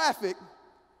of the traffic,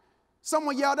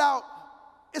 someone yelled out,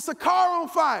 "It's a car on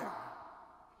fire."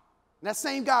 And that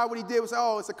same guy, what he did was say,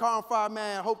 "Oh, it's a car on fire,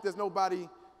 man. I hope there's nobody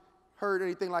hurt or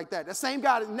anything like that." That same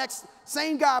guy,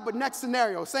 same guy, but next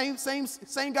scenario. Same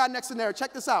guy, next scenario.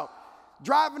 Check this out.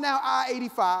 Driving down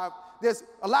I-85, there's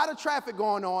a lot of traffic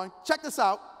going on. Check this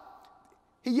out.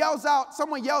 He yells out,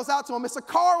 someone yells out to him, "It's a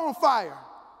car on fire.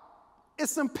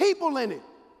 It's some people in it."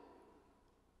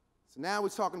 So now we're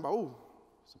talking about, oh,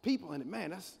 some people in it. Man,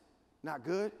 that's not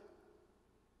good.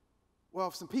 Well,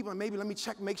 if some people, maybe let me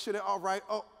check, make sure they're all right.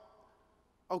 Oh,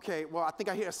 okay, well, I think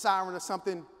I hear a siren or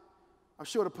something. I'm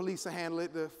sure the police will handle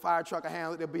it, the fire truck will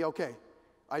handle it, they'll be okay.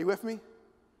 Are you with me?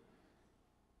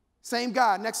 Same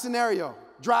guy, next scenario,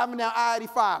 driving down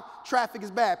I-85, traffic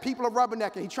is bad, people are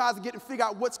rubbernecking. He tries to get and figure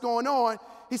out what's going on.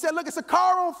 He said, look, it's a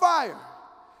car on fire.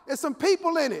 There's some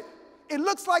people in it. It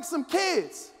looks like some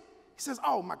kids. He says,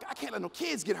 oh my God, I can't let no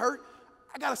kids get hurt.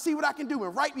 I gotta see what I can do.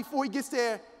 And right before he gets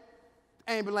there,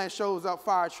 ambulance shows up,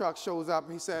 fire truck shows up,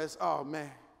 and he says, oh man,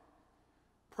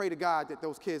 pray to God that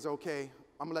those kids are okay.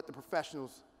 I'm gonna let the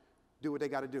professionals do what they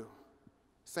gotta do.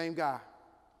 Same guy,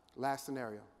 last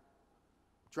scenario.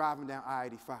 Driving down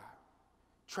I-85.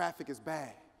 Traffic is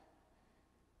bad.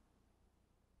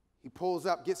 He pulls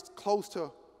up, gets close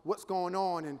to what's going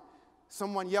on, and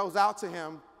someone yells out to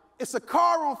him, it's a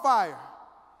car on fire.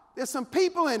 There's some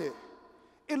people in it.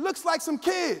 It looks like some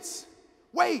kids.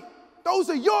 Wait, those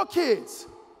are your kids.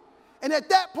 And at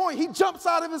that point, he jumps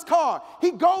out of his car.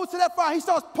 He goes to that fire. He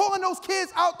starts pulling those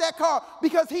kids out that car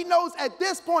because he knows at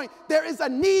this point there is a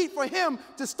need for him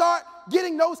to start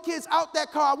getting those kids out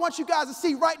that car. I want you guys to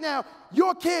see right now,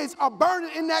 your kids are burning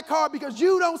in that car because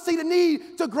you don't see the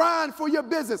need to grind for your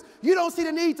business. You don't see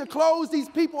the need to close these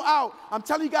people out. I'm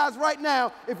telling you guys right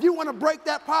now, if you want to break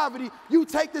that poverty, you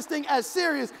take this thing as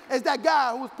serious as that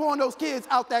guy who was pulling those kids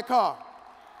out that car.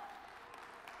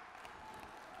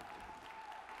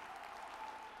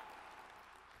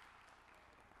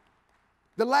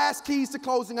 The last keys to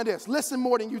closing are this. Listen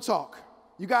more than you talk.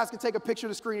 You guys can take a picture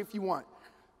of the screen if you want.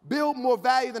 Build more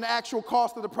value than the actual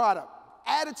cost of the product.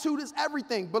 Attitude is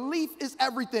everything. Belief is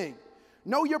everything.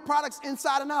 Know your products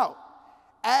inside and out.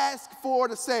 Ask for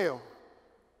the sale.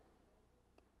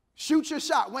 Shoot your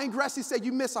shot. Wayne Gretzky said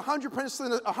you miss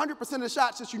 100% of the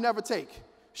shots that you never take.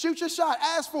 Shoot your shot.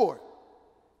 Ask for it.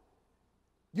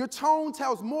 Your tone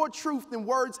tells more truth than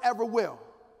words ever will.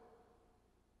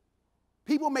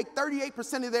 People make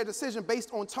 38% of their decision based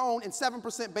on tone and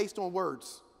 7% based on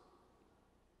words.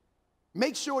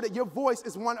 Make sure that your voice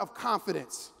is one of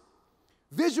confidence.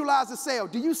 Visualize the sale.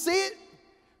 Do you see it?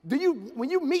 When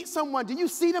you meet someone, do you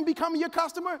see them becoming your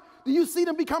customer? Do you see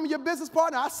them becoming your business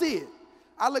partner? I see it.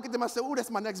 I look at them, I say, oh, that's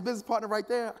my next business partner right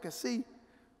there. I can see.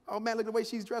 Oh man, look at the way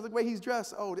she's dressed, look at the way he's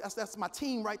dressed. Oh, that's my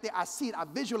team right there. I see it, I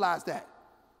visualize that.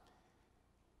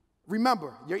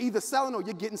 Remember, you're either selling or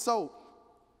you're getting sold.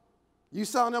 You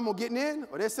selling them on getting in,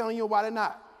 or they're selling you why they're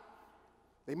not.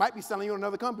 They might be selling you on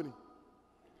another company.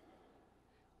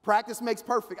 Practice makes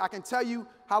perfect. I can tell you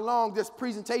how long this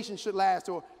presentation should last,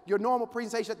 or your normal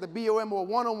presentation at the BOM or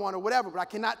one-on-one or whatever, but I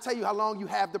cannot tell you how long you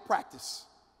have to practice.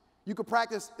 You can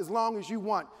practice as long as you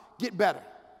want. Get better.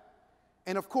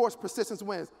 And of course, persistence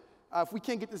wins. If we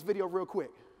can't get this video real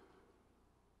quick.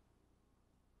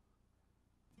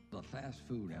 The fast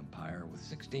food empire with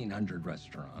 1,600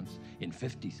 restaurants in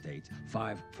 50 states,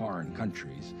 5 foreign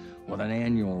countries, with an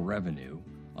annual revenue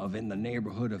of in the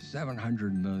neighborhood of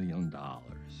 $700 million.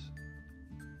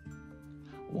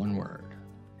 One word: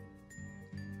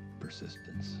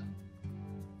 persistence.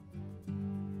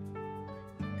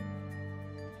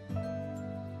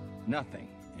 Nothing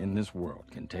in this world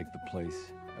can take the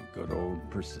place of good old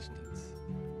persistence.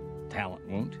 Talent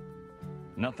won't.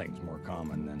 Nothing's more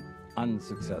common than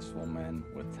unsuccessful men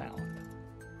with talent.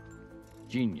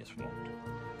 Genius won't.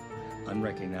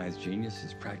 Unrecognized genius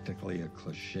is practically a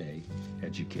cliche.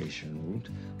 Education won't.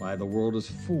 Why, the world is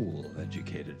full of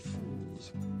educated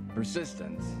fools.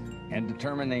 Persistence and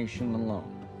determination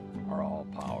alone are all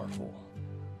powerful.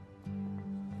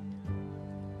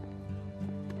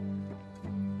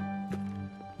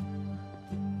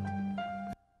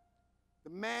 The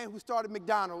man who started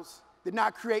McDonald's did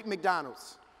not create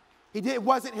McDonald's. It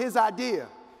wasn't his idea,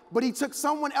 but he took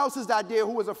someone else's idea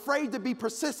who was afraid to be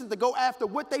persistent to go after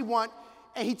what they want,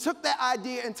 and he took that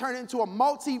idea and turned it into a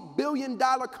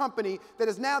multi-billion-dollar company that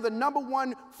is now the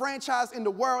 #1 franchise in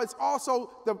the world. It's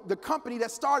also the company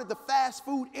that started the fast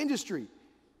food industry.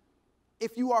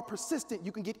 If you are persistent,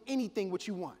 you can get anything what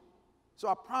you want. So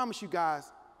I promise you guys,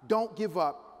 don't give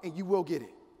up, and you will get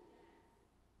it.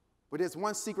 But there's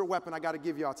one secret weapon I got to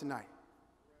give y'all tonight.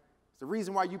 The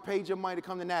reason why you paid your money to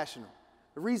come to National.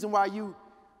 The reason why you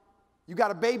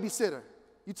got a babysitter.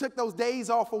 You took those days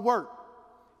off of work.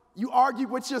 You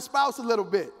argued with your spouse a little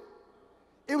bit.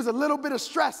 It was a little bit of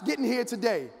stress getting here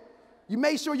today. You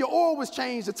made sure your oil was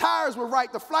changed, the tires were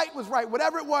right, the flight was right,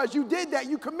 whatever it was, you did that,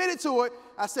 you committed to it.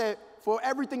 I said, for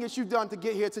everything that you've done to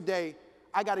get here today,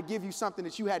 I got to give you something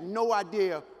that you had no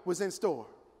idea was in store.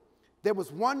 There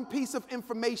was one piece of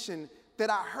information that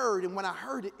I heard, and when I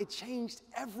heard it, it changed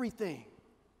everything.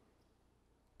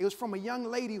 It was from a young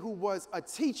lady who was a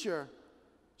teacher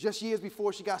just years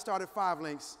before she got started at 5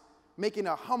 Links, making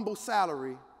a humble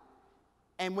salary.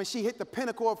 And when she hit the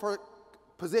pinnacle of her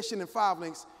position in 5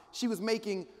 Links, she was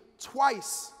making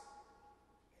twice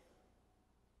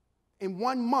in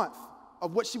 1 month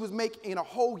of what she was making in a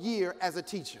whole year as a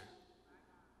teacher.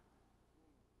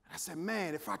 I said,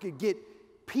 man, if I could get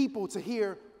people to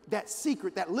hear that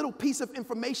secret, that little piece of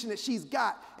information that she's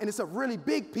got, and it's a really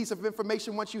big piece of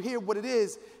information once you hear what it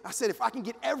is, I said, if I can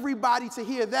get everybody to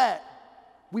hear that,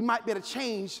 we might be able to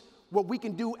change what we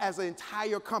can do as an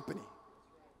entire company.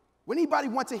 Would anybody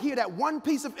want to hear that one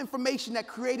piece of information that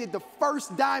created the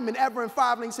first diamond ever in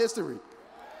 5 Links history?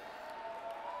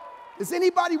 Does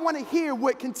anybody want to hear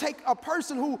what can take a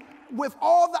person who, with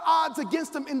all the odds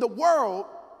against them in the world,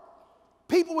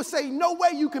 people would say, no way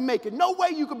you can make it, no way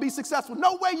you can be successful,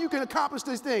 no way you can accomplish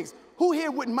these things. Who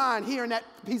here wouldn't mind hearing that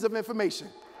piece of information?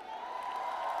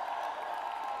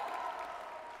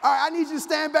 All right, I need you to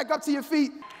stand back up to your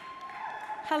feet.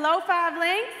 Hello, 5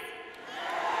 Links.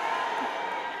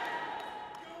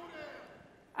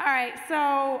 All right, so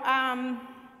I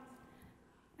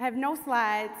have no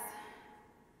slides,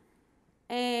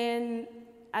 and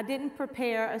I didn't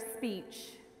prepare a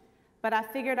speech, but I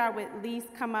figured I would at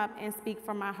least come up and speak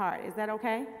from my heart. Is that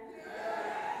okay?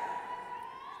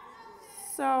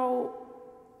 So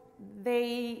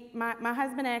my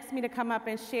husband asked me to come up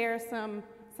and share some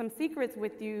secrets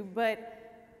with you, but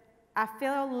I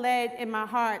feel led in my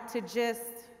heart to just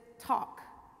talk.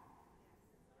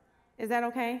 Is that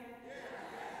okay?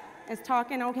 Is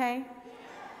talking okay?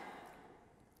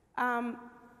 How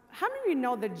many of you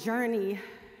know the journey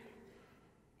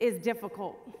is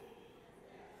difficult?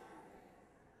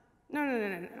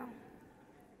 No.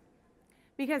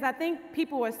 Because I think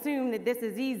people assume that this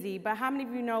is easy, but how many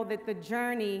of you know that the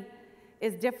journey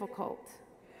is difficult?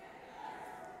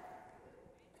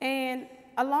 And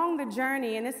along the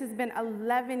journey, and this has been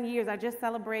 11 years, I just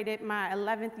celebrated my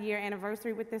 11th year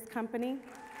anniversary with this company.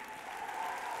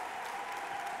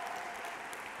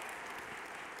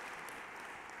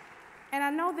 And I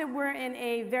know that we're in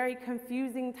a very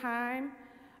confusing time.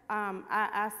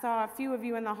 I saw a few of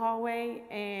you in the hallway,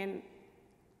 and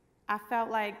I felt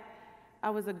like I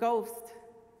was a ghost.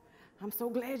 I'm so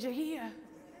glad you're here.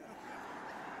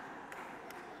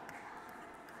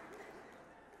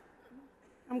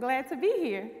 I'm glad to be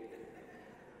here.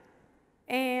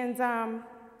 And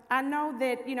I know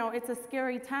that, it's a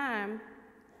scary time.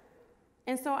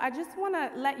 And so I just want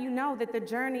to let you know that the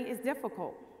journey is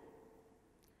difficult.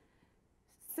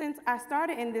 Since I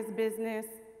started in this business,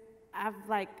 I've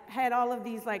had all of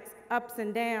these ups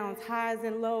and downs, highs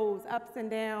and lows, ups and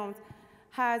downs,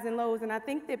 highs and lows. And I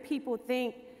think that people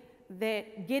think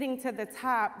that getting to the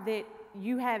top, that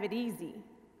you have it easy.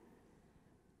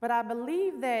 But I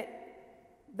believe that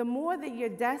the more that you're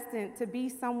destined to be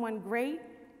someone great,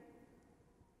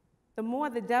 the more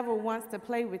the devil wants to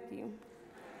play with you.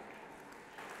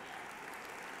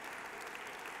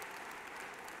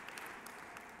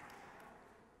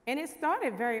 And it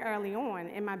started very early on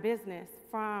in my business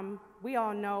we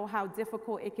all know how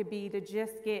difficult it could be to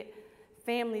just get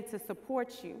family to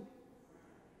support you.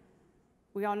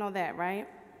 We all know that, right?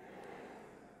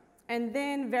 And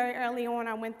then very early on,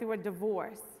 I went through a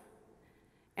divorce.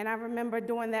 And I remember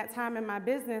during that time in my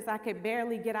business, I could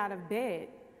barely get out of bed,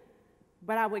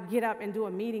 but I would get up and do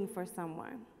a meeting for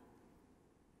someone.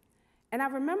 And I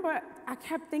remember I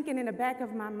kept thinking in the back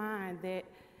of my mind that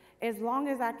as long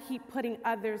as I keep putting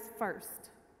others first,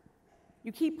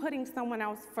 you keep putting someone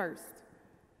else first,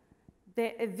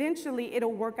 that eventually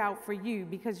it'll work out for you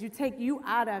because you take you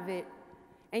out of it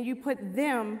and you put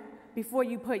them before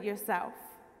you put yourself.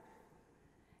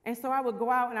 And so I would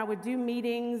go out and I would do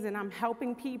meetings and I'm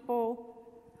helping people.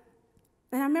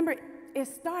 And I remember it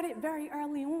started very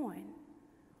early on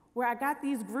where I got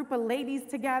these group of ladies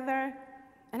together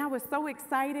and I was so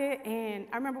excited. And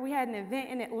I remember we had an event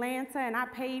in Atlanta and I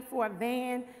paid for a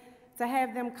van to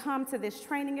have them come to this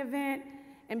training event.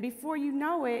 And before you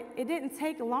know it, it didn't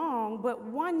take long, but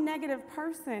one negative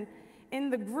person in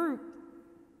the group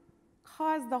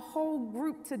caused the whole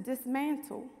group to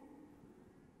dismantle.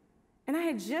 And I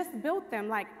had just built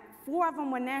them, 4 of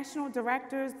them were national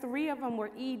directors, 3 of them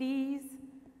were EDs.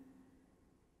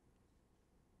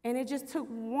 And it just took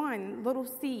one little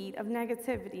seed of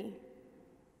negativity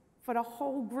for the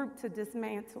whole group to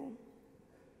dismantle.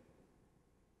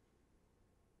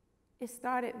 It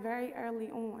started very early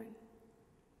on.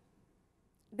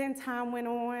 Then time went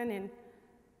on, and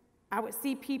I would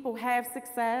see people have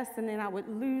success, and then I would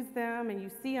lose them, and you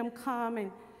see them come,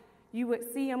 and you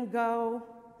would see them go.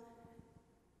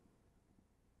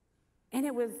 And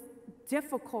it was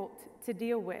difficult to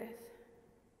deal with.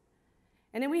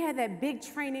 And then we had that big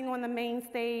training on the main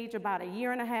stage about a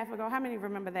year and a half ago. How many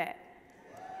remember that?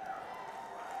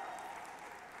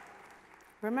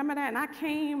 Remember that? And I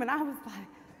came and I was like,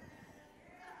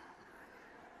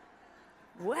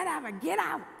 whatever, get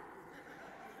out.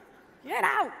 Get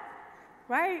out,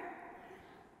 right?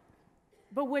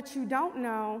 But what you don't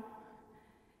know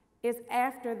is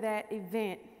after that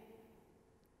event,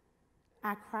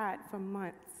 I cried for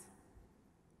months.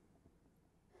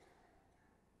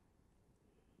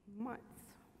 Months.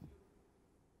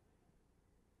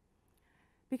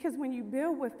 Because when you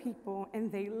build with people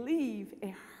and they leave,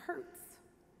 it hurts.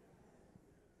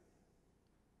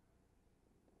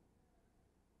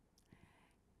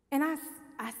 And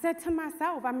I said to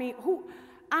myself,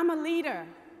 I'm a leader.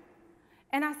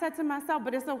 And I said to myself,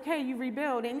 but it's okay, you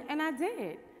rebuild. And I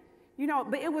did.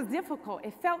 But it was difficult.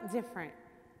 It felt different.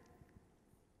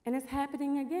 And it's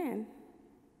happening again.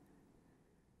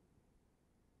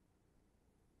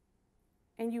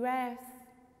 And you ask,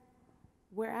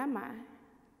 where am I?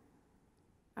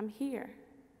 I'm here.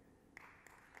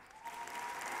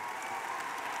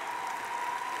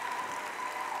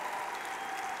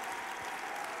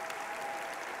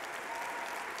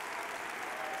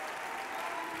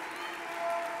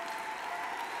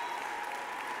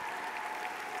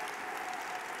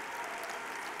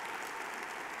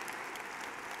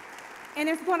 And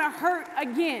it's going to hurt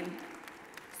again.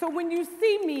 So when you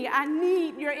see me, I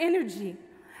need your energy.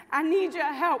 I need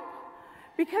your help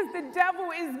because the devil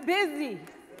is busy.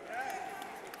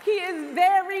 He is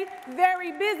very,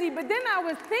 very busy. But then I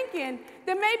was thinking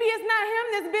that maybe it's not him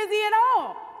that's busy at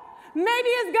all. Maybe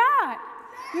it's God.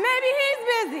 Maybe he's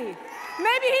busy.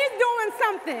 Maybe he's doing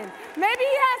something. Maybe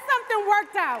he has something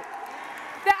worked out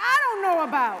that I don't know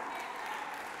about.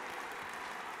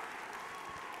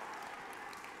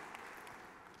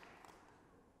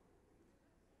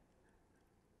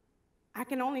 I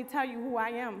can only tell you who I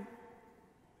am.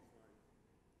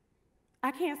 I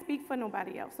can't speak for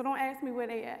nobody else, so don't ask me where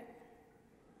they at.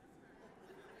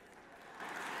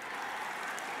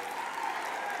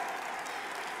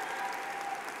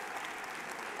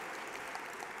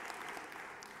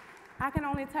 I can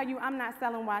only tell you I'm not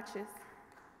selling watches.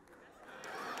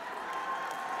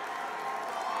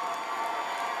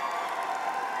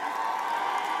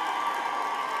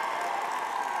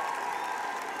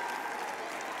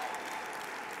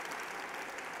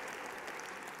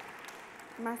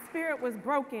 My spirit was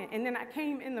broken, and then I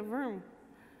came in the room,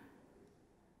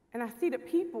 and I see the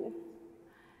people,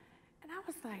 and I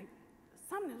was like,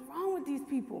 something is wrong with these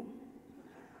people.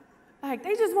 Like,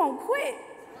 they just won't quit.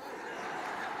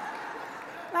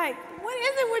 Like, what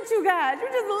is it with you guys? You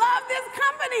just love this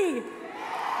company.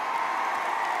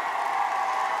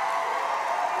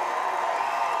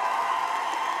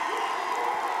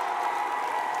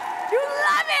 You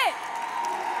love it.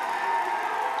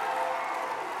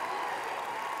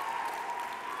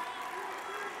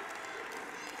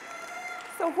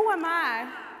 So who am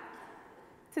I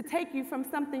to take you from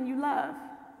something you love?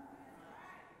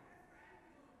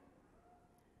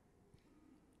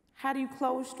 How do you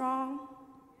close strong?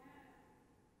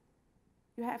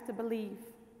 You have to believe.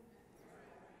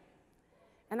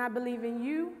 And I believe in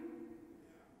you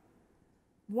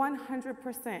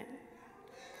 100%.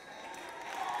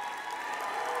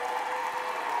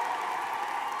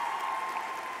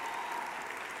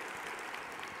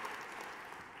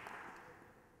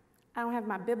 I don't have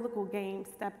my biblical game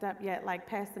stepped up yet like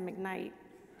Pastor McKnight.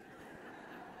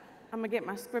 I'm gonna get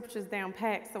my scriptures down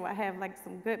packed so I have like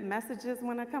some good messages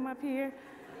when I come up here.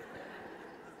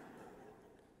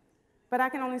 But I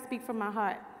can only speak from my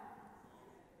heart.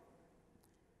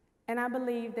 And I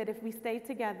believe that if we stay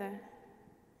together,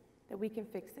 that we can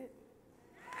fix it.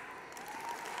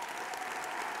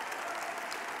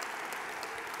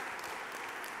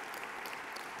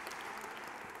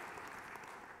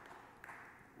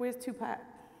 Where's Tupac?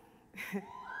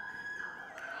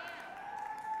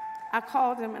 I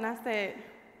called him and I said,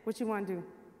 what you want to do?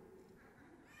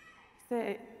 He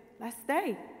said, let's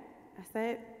stay. I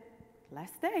said,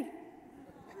 let's stay.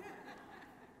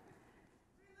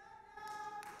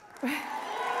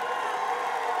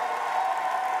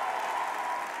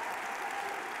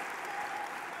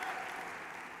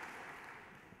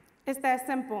 It's that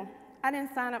simple. I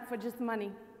didn't sign up for just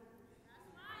money.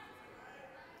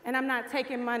 And I'm not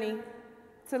taking money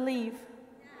to leave.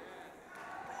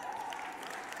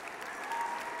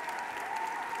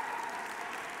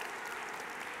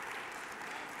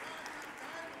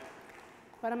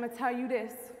 But I'm going to tell you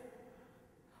this.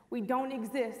 We don't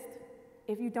exist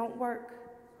if you don't work.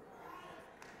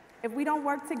 If we don't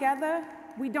work together,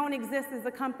 we don't exist as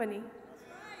a company.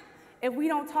 If we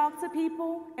don't talk to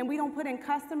people and we don't put in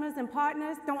customers and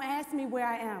partners, don't ask me where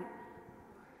I am.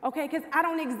 Okay, because I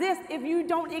don't exist if you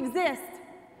don't exist.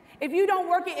 If you don't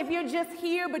work it, if you're just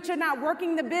here but you're not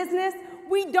working the business,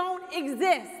 we don't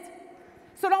exist.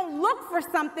 So don't look for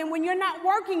something when you're not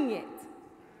working it.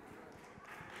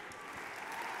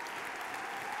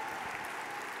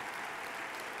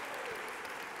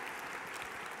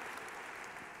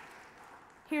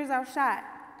 Here's our shot.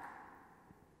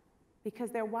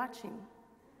 Because they're watching.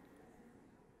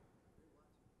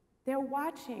 They're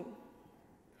watching.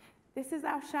 This is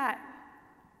our shot.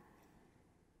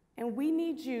 And we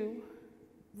need you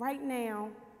right now,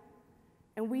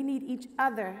 and we need each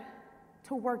other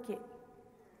to work it.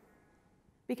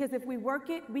 Because if we work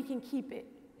it, we can keep it.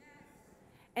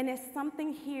 And there's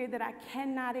something here that I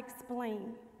cannot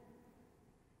explain.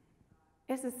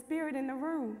 It's a spirit in the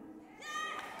room.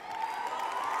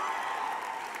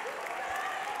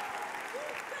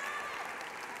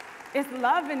 It's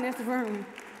love in this room.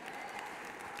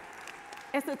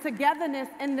 It's a togetherness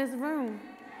in this room.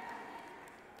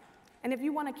 And if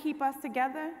you want to keep us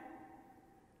together,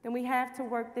 then we have to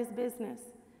work this business.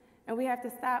 And we have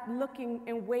to stop looking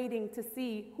and waiting to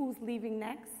see who's leaving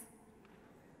next.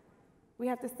 We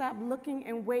have to stop looking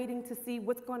and waiting to see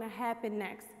what's going to happen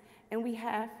next. And we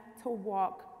have to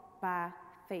walk by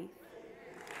faith.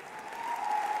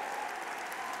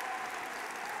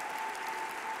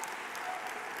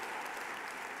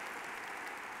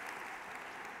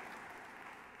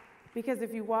 Because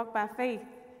if you walk by faith,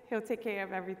 he'll take care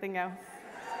of everything else.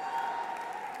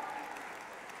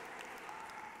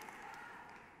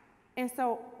 And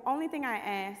so, only thing I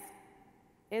ask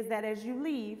is that as you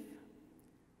leave,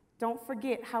 don't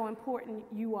forget how important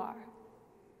you are.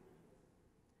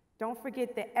 Don't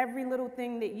forget that every little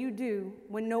thing that you do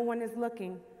when no one is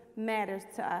looking matters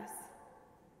to us.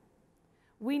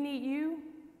 We need you,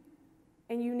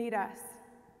 and you need us.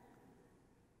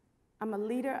 I'm a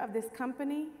leader of this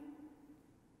company.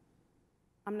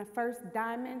 I'm the first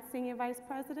Diamond Senior Vice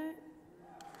President,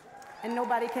 and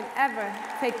nobody can ever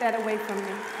take that away from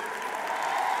me.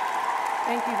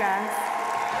 Thank you, guys.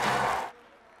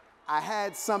 I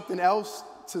had something else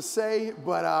to say,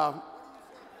 but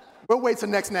we'll wait till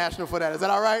next national for that. Is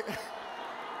that all right?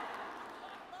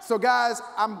 So, guys,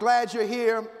 I'm glad you're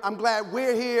here. I'm glad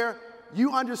we're here.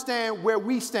 You understand where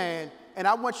we stand, and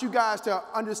I want you guys to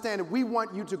understand that we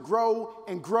want you to grow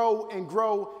and grow and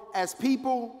grow as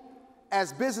people,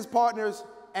 as business partners,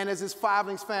 and as this Five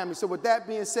Links family. So with that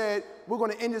being said, we're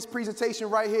going to end this presentation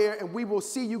right here, and we will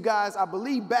see you guys, I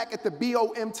believe, back at the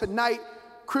BOM tonight.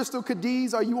 Crystal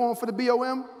Cadiz, are you on for the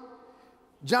BOM?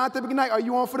 Jonathan McKnight, are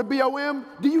you on for the BOM?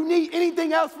 Do you need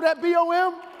anything else for that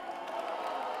BOM?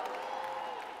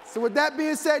 So with that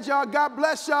being said, y'all, God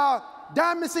bless y'all.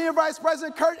 Diamond Senior Vice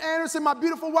President Curt Anderson, my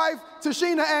beautiful wife,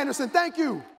 Tashina Anderson. Thank you.